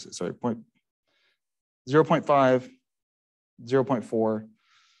 So what is it? Sorry, 0.5, 0.4.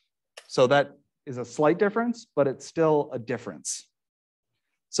 So that is a slight difference, but it's still a difference.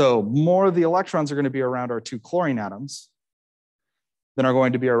 So more of the electrons are going to be around our 2 chlorine atoms than are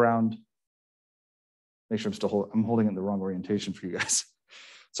going to be around, make sure I'm holding it in the wrong orientation for you guys.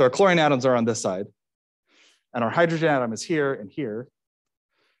 So our chlorine atoms are on this side, and our hydrogen atom is here and here.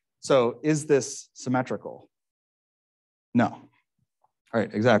 So is this symmetrical? No. All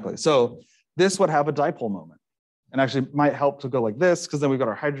right, exactly. So this would have a dipole moment, and actually might help to go like this, because then we've got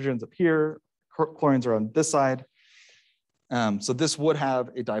our hydrogens up here, chlorines are on this side. So this would have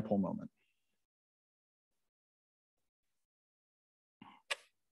a dipole moment.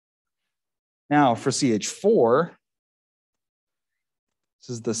 Now for CH4, this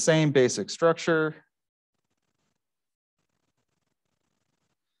is the same basic structure,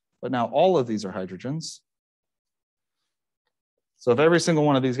 but now all of these are hydrogens. So if every single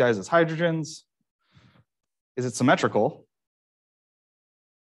one of these guys is hydrogens, is it symmetrical?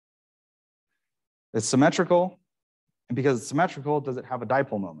 It's symmetrical, and because it's symmetrical, does it have a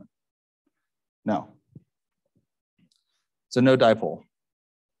dipole moment? No. So no dipole.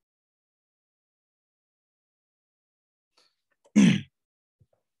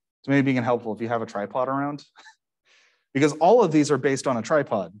 So maybe being helpful if you have a tripod around, because all of these are based on a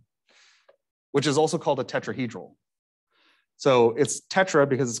tripod, which is also called a tetrahedral. So it's tetra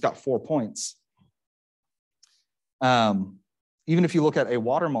because it's got 4 points. Even if you look at a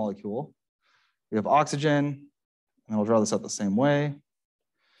water molecule, we have oxygen, and we'll draw this out the same way.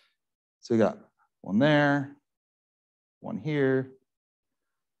 So we got one there, one here,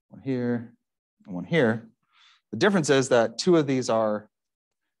 one here, and one here. The difference is that 2 of these are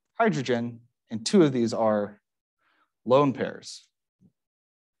hydrogen and 2 of these are lone pairs.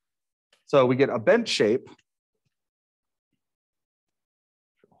 So we get a bent shape.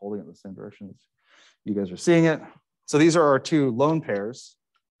 Holding it in the same direction as you guys are seeing it. So these are our 2 lone pairs.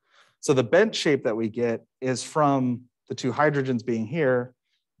 So the bent shape that we get is from the 2 hydrogens being here,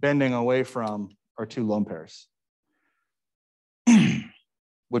 bending away from our 2 lone pairs,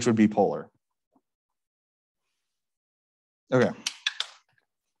 which would be polar. Okay.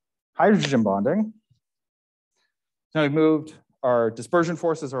 Hydrogen bonding. Now we've moved, our dispersion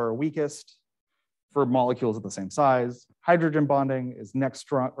forces are our weakest for molecules of the same size. Hydrogen bonding is next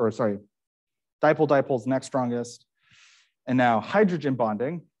strong, or sorry, dipole-dipole is next strongest. And now hydrogen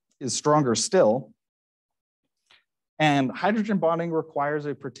bonding is stronger still. And hydrogen bonding requires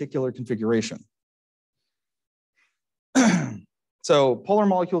a particular configuration. So polar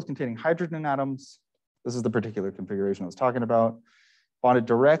molecules containing hydrogen atoms, this is the particular configuration I was talking about, bonded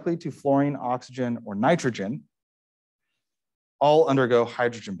directly to fluorine, oxygen, or nitrogen, all undergo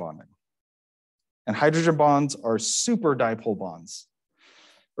hydrogen bonding. And hydrogen bonds are super dipole bonds,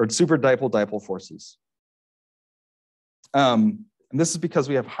 or super dipole-dipole forces. And this is because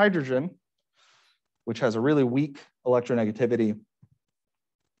we have hydrogen, which has a really weak electronegativity,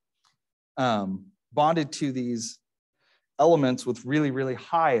 bonded to these elements with really, really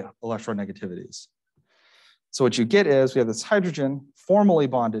high electronegativities. So what you get is we have this hydrogen formally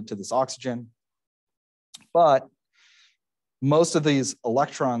bonded to this oxygen, but most of these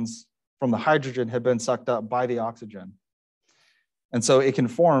electrons from the hydrogen have been sucked up by the oxygen. And so it can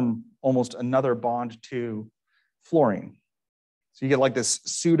form almost another bond to fluorine. So you get like this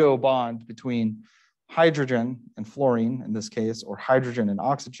pseudo bond between hydrogen and fluorine in this case, or hydrogen and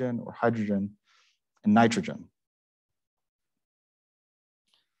oxygen, or hydrogen and nitrogen.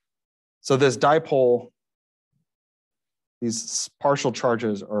 So this dipole, these partial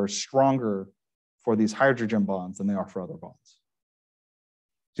charges are stronger for these hydrogen bonds than they are for other bonds.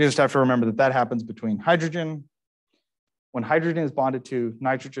 So you just have to remember that that happens between hydrogen, when hydrogen is bonded to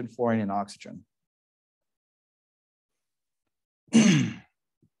nitrogen, fluorine, and oxygen.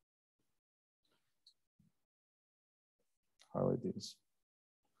 Highlight these.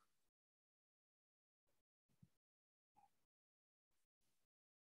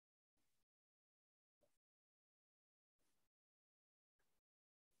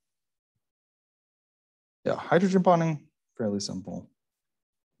 Yeah, hydrogen bonding, fairly simple.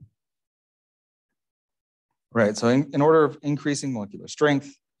 Right, so in order of increasing molecular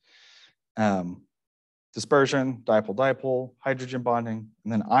strength, dispersion, dipole-dipole, hydrogen bonding,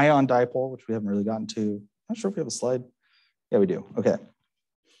 and then ion dipole, which we haven't really gotten to. I'm not sure if we have a slide. Yeah, we do, okay.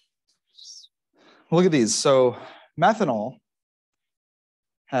 Look at these, so methanol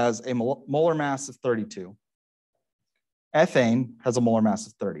has a molar mass of 32. Ethane has a molar mass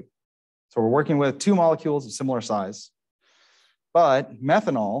of 30. So we're working with two molecules of similar size, but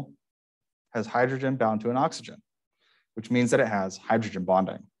methanol has hydrogen bound to an oxygen, which means that it has hydrogen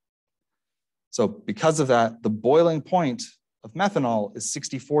bonding. So because of that, the boiling point of methanol is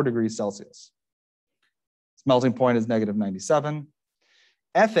 64 degrees Celsius. Its melting point is -97.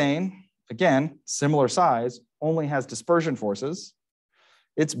 Ethane, again, similar size, only has dispersion forces.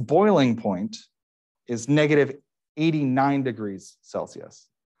 Its boiling point is -89 degrees Celsius.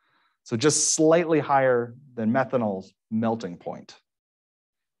 So just slightly higher than methanol's melting point,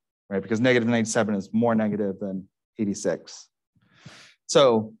 right? Because -97 is more negative than 86.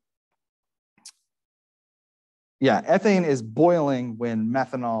 So yeah, ethane is boiling when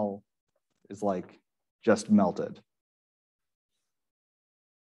methanol is like just melted.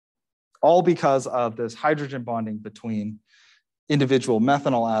 All because of this hydrogen bonding between individual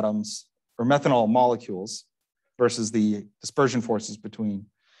methanol atoms or methanol molecules versus the dispersion forces between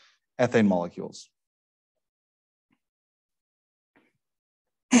ethane molecules.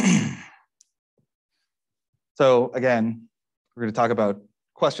 So again, we're going to talk about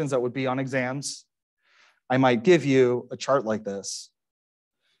questions that would be on exams. I might give you a chart like this,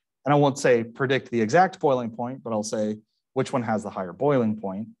 and I won't say predict the exact boiling point, but I'll say which one has the higher boiling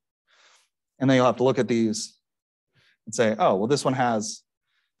point. And then you'll have to look at these and say, oh, well, this one has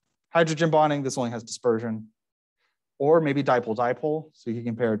hydrogen bonding, this only has dispersion, or maybe dipole-dipole. So you can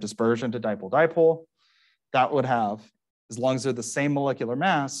compare dispersion to dipole-dipole. That would have, as long as they're the same molecular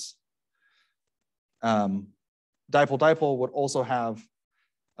mass, dipole-dipole would also have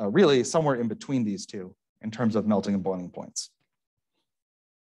really somewhere in between these two in terms of melting and boiling points.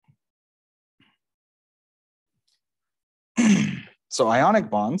 So ionic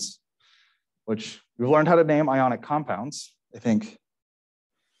bonds, which we've learned how to name ionic compounds, I think,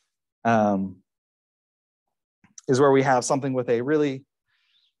 is where we have something with a really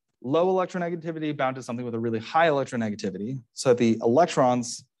low electronegativity bound to something with a really high electronegativity, so the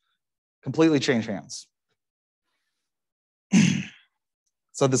electrons completely change hands.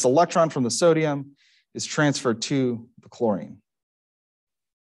 So this electron from the sodium is transferred to the chlorine.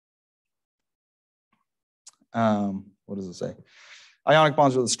 What does it say? Ionic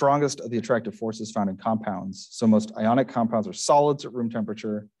bonds are the strongest of the attractive forces found in compounds. So most ionic compounds are solids at room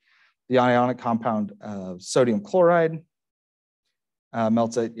temperature. The ionic compound of sodium chloride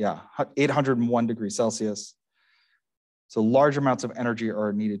melts at 801 degrees Celsius. So large amounts of energy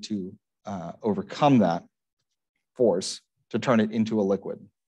are needed to overcome that force to turn it into a liquid,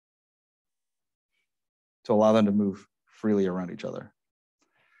 to allow them to move freely around each other.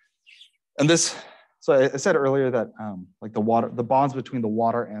 And this, so I said earlier that like the bonds between the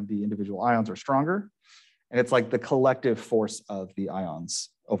water and the individual ions are stronger, and it's like the collective force of the ions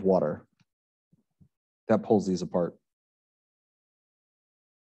of water that pulls these apart.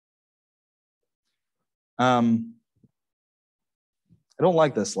 I don't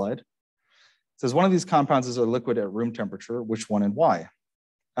like this slide. says one of these compounds is a liquid at room temperature, which one and why?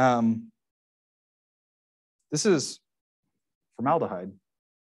 This is formaldehyde,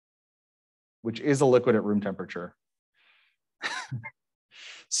 which is a liquid at room temperature.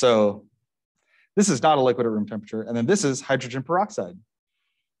 So this is not a liquid at room temperature. And then this is hydrogen peroxide,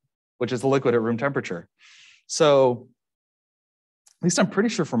 which is a liquid at room temperature. So at least I'm pretty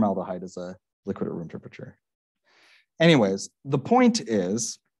sure formaldehyde is a liquid at room temperature. Anyways, the point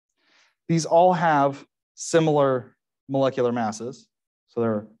is these all have similar molecular masses. So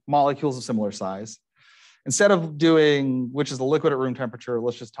they're molecules of similar size. Instead of doing which is the liquid at room temperature,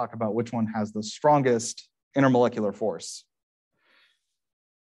 let's just talk about which one has the strongest intermolecular force.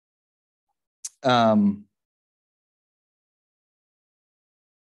 Yeah,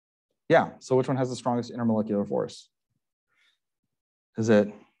 so which one has the strongest intermolecular force? Is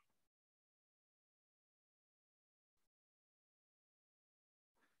it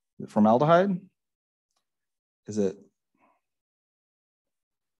formaldehyde? Is it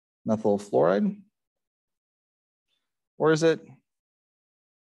methyl fluoride? Or is it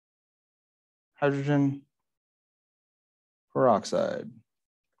hydrogen peroxide?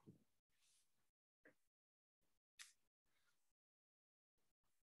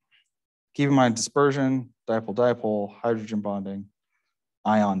 Keep in mind dispersion, dipole-dipole, hydrogen bonding,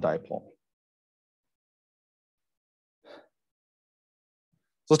 ion dipole. So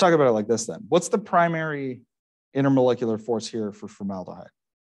let's talk about it like this then. What's the primary intermolecular force here for formaldehyde?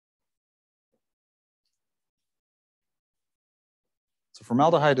 So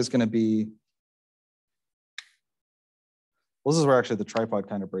formaldehyde is going to be, well, this is where actually the tripod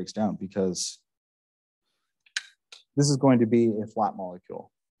kind of breaks down, because this is going to be a flat molecule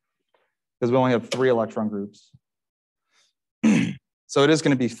because we only have 3 electron groups. So it is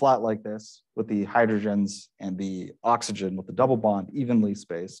going to be flat like this with the hydrogens and the oxygen with the double bond evenly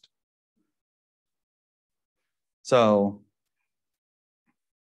spaced. So,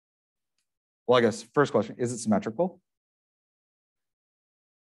 well, I guess first question, is it symmetrical?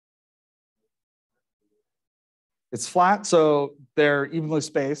 It's flat, so they're evenly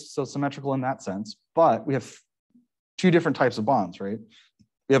spaced, so symmetrical in that sense, but we have 2 different types of bonds, right?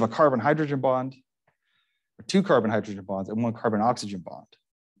 We have a carbon-hydrogen bond, or 2 carbon-hydrogen bonds, and 1 carbon-oxygen bond.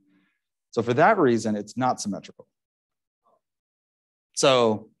 So for that reason, it's not symmetrical.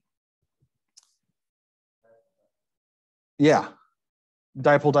 So, yeah,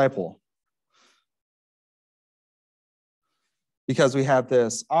 dipole-dipole. Because we have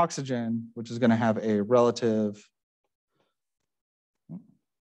this oxygen, which is going to have a relative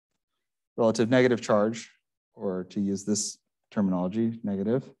negative charge, or to use this terminology,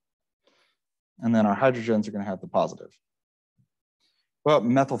 negative. And then our hydrogens are going to have the positive. What about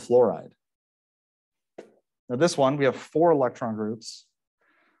methyl fluoride? Now this one, we have 4 electron groups.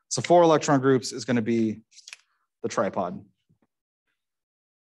 So 4 electron groups is going to be the tripod.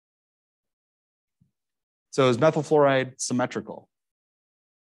 So is methyl fluoride symmetrical?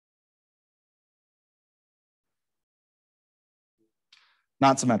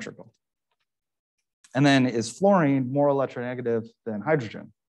 Not symmetrical. And then is fluorine more electronegative than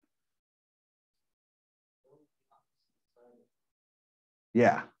hydrogen?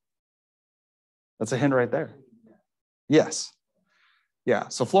 Yeah. That's a hint right there. Yes. Yeah,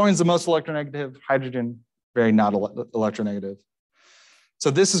 so fluorine's the most electronegative, hydrogen, very not electronegative.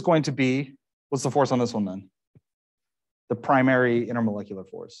 So this is going to be, what's the force on this one then? The primary intermolecular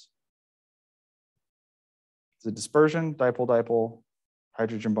force. Is it dispersion, dipole-dipole,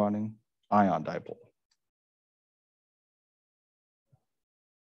 hydrogen bonding, ion dipole?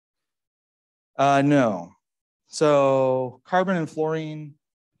 No. So carbon and fluorine,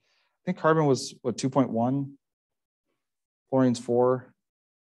 I think carbon was what, 2.1? Fluorine's 4.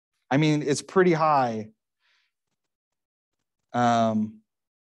 I mean, it's pretty high.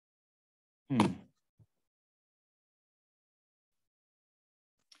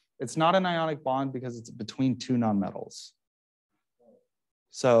 It's not an ionic bond because it's between 2 nonmetals.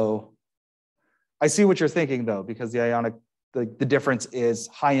 So I see what you're thinking though, because the ionic, the difference is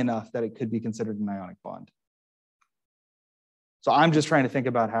high enough that it could be considered an ionic bond. So I'm just trying to think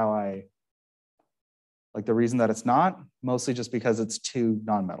about how I, like the reason that it's not, mostly just because it's 2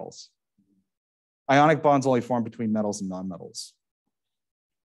 nonmetals. Ionic bonds only form between metals and nonmetals,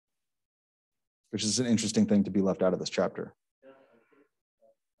 which is an interesting thing to be left out of this chapter.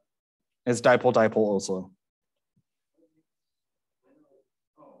 It's dipole-dipole also.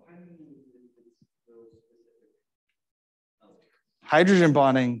 Hydrogen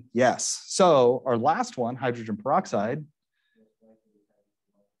bonding, yes. So our last one, hydrogen peroxide,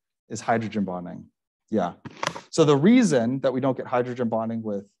 is hydrogen bonding. Yeah. So the reason that we don't get hydrogen bonding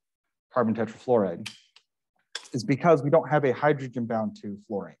with carbon tetrafluoride is because we don't have a hydrogen bound to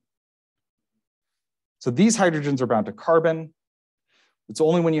fluorine. So these hydrogens are bound to carbon. It's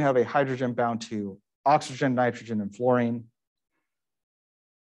only when you have a hydrogen bound to oxygen, nitrogen, and fluorine.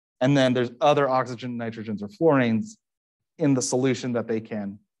 And then there's other oxygen, nitrogens, or fluorines in the solution that they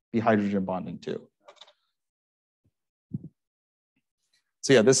can be hydrogen bonding to.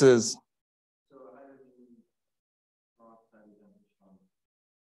 So yeah, this is.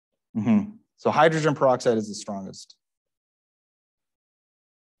 So hydrogen peroxide is the strongest.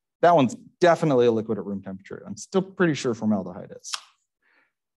 That one's definitely a liquid at room temperature. I'm still pretty sure formaldehyde is.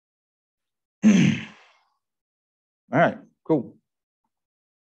 All right, cool.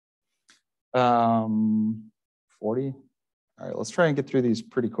 40. All right, let's try and get through these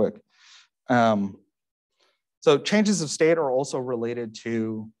pretty quick. So changes of state are also related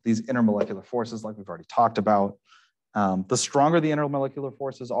to these intermolecular forces like we've already talked about. The stronger the intermolecular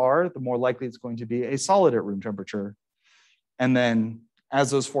forces are, the more likely it's going to be a solid at room temperature. And then as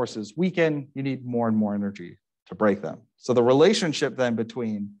those forces weaken, you need more and more energy to break them. So the relationship then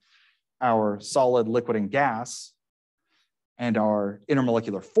between our solid, liquid, and gas and our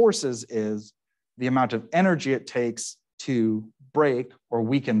intermolecular forces is the amount of energy it takes to break or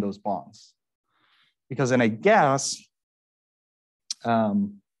weaken those bonds. Because in a gas, let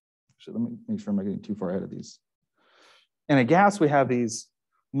me make sure I'm not getting too far ahead of these. In a gas, we have these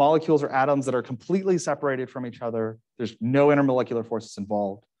molecules or atoms that are completely separated from each other. There's no intermolecular forces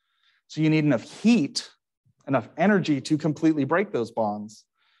involved. So you need enough heat, enough energy to completely break those bonds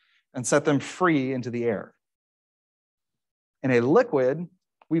and set them free into the air. In a liquid,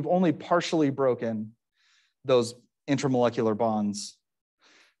 we've only partially broken those intermolecular bonds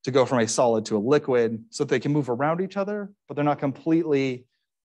to go from a solid to a liquid so that they can move around each other, but they're not completely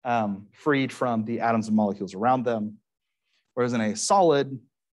freed from the atoms and molecules around them. Whereas in a solid,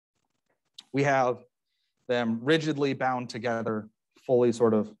 we have them rigidly bound together, fully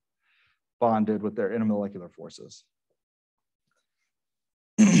sort of bonded with their intermolecular forces.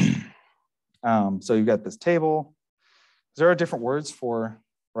 So you've got this table. There are different words for,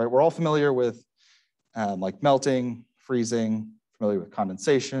 right? We're all familiar with like melting, freezing, familiar with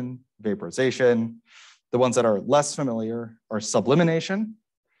condensation, vaporization. The ones that are less familiar are sublimation,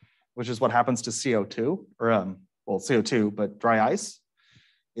 which is what happens to CO2, or well, CO2, but dry ice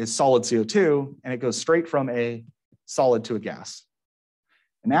is solid CO2, and it goes straight from a solid to a gas.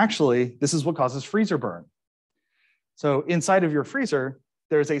 And actually, this is what causes freezer burn. So inside of your freezer,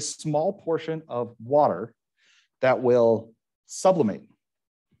 there's a small portion of water that will sublimate,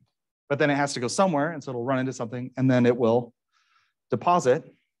 but then it has to go somewhere, and so it'll run into something, and then it will deposit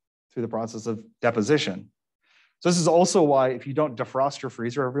through the process of deposition. So this is also why if you don't defrost your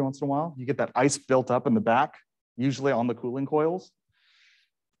freezer every once in a while, you get that ice built up in the back, usually on the cooling coils.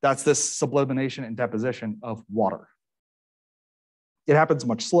 That's this sublimation and deposition of water. It happens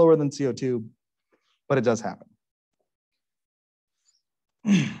much slower than CO2, but it does happen.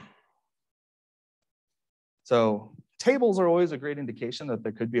 So tables are always a great indication that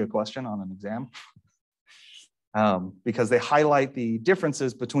there could be a question on an exam because they highlight the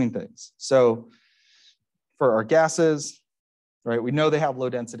differences between things. So for our gases, right, we know they have low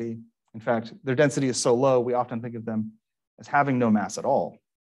density. In fact, their density is so low, we often think of them as having no mass at all.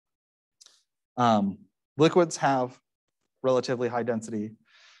 Liquids have relatively high density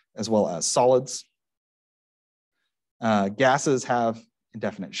as well as solids. Gases have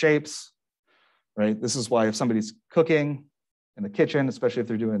indefinite shapes, right? This is why if somebody's cooking in the kitchen, especially if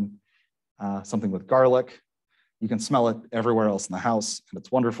they're doing something with garlic, you can smell it everywhere else in the house, and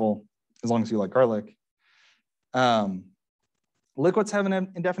it's wonderful as long as you like garlic. Liquids have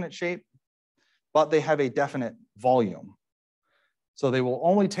an indefinite shape, but they have a definite volume. So they will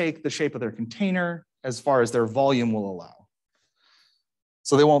only take the shape of their container as far as their volume will allow.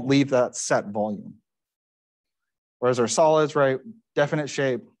 So they won't leave that set volume. Whereas our solids, right, definite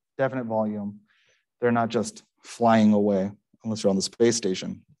shape, definite volume. They're not just flying away unless you're on the space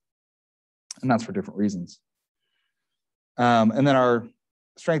station. And that's for different reasons. And then our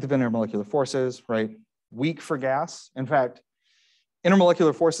strength of intermolecular forces, right? Weak for gas. In fact,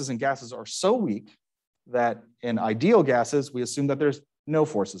 intermolecular forces in gases are so weak that in ideal gases, we assume that there's no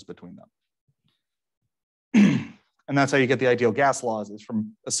forces between them. And that's how you get the ideal gas laws, is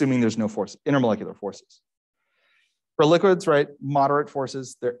from assuming there's no force, intermolecular forces. For liquids, right, moderate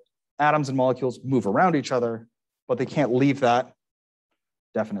forces, their atoms and molecules move around each other, but they can't leave that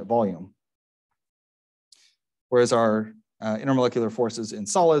definite volume. Whereas our intermolecular forces in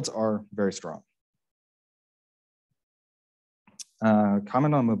solids are very strong.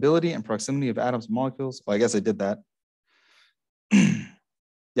 Comment on mobility and proximity of atoms and molecules. Well, I guess I did that.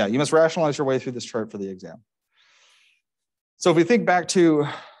 Yeah, you must rationalize your way through this chart for the exam. So if we think back to,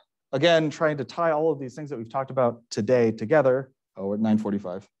 again, trying to tie all of these things that we've talked about today together. Oh, we're at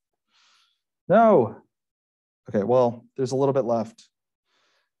 9:45. No. Okay, well, there's a little bit left.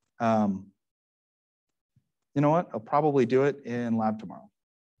 You know what? I'll probably do it in lab tomorrow.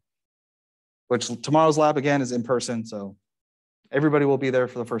 Which tomorrow's lab, again, is in person, so everybody will be there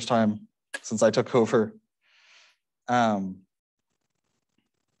for the first time since I took over.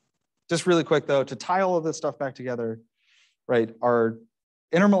 Just really quick, though, to tie all of this stuff back together, right, our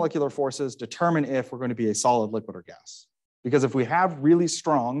intermolecular forces determine if we're going to be a solid, liquid, or gas. Because if we have really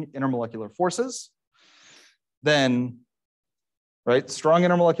strong intermolecular forces, then, right, strong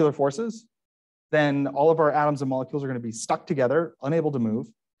intermolecular forces, then all of our atoms and molecules are going to be stuck together, unable to move,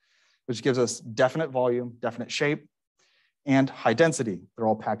 which gives us definite volume, definite shape, and high density. They're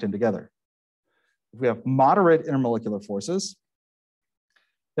all packed in together. If we have moderate intermolecular forces,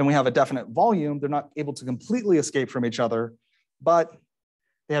 then we have a definite volume. They're not able to completely escape from each other, but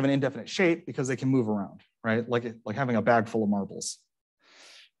they have an indefinite shape because they can move around, right? Like having a bag full of marbles.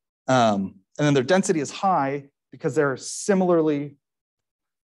 And then their density is high because they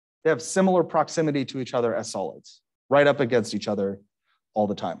have similar proximity to each other as solids, right up against each other all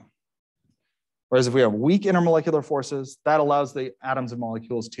the time. Whereas if we have weak intermolecular forces, that allows the atoms and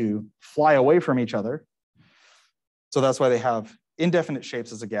molecules to fly away from each other. So that's why they have indefinite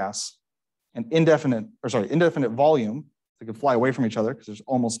shapes as a gas and indefinite volume. They can fly away from each other because there's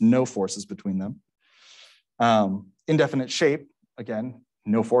almost no forces between them. Indefinite shape, again,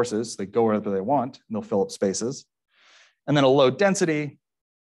 no forces. They go wherever they want and they'll fill up spaces. And then a low density,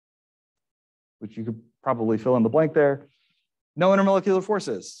 which you could probably fill in the blank there. No intermolecular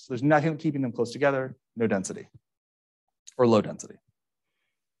forces. There's nothing keeping them close together, no density or low density.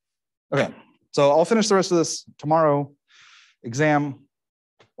 Okay, so I'll finish the rest of this tomorrow, exam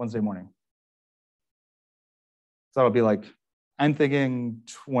Wednesday morning. So that'll be like, I'm thinking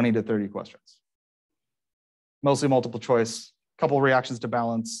 20 to 30 questions. Mostly multiple choice, couple of reactions to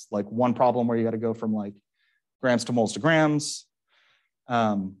balance, like one problem where you got to go from like grams to moles to grams.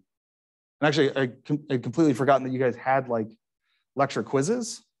 And actually, I completely forgotten that you guys had like lecture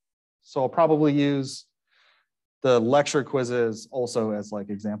quizzes. So I'll probably use the lecture quizzes also as like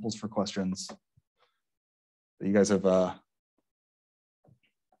examples for questions that you guys have,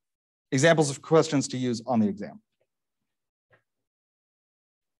 examples of questions to use on the exam.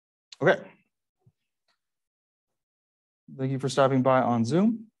 Okay. Thank you for stopping by on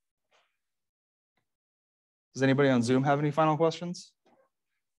Zoom. Does anybody on Zoom have any final questions?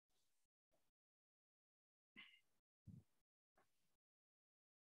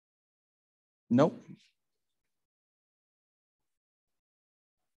 Nope.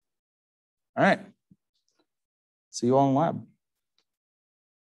 All right. See you all in lab.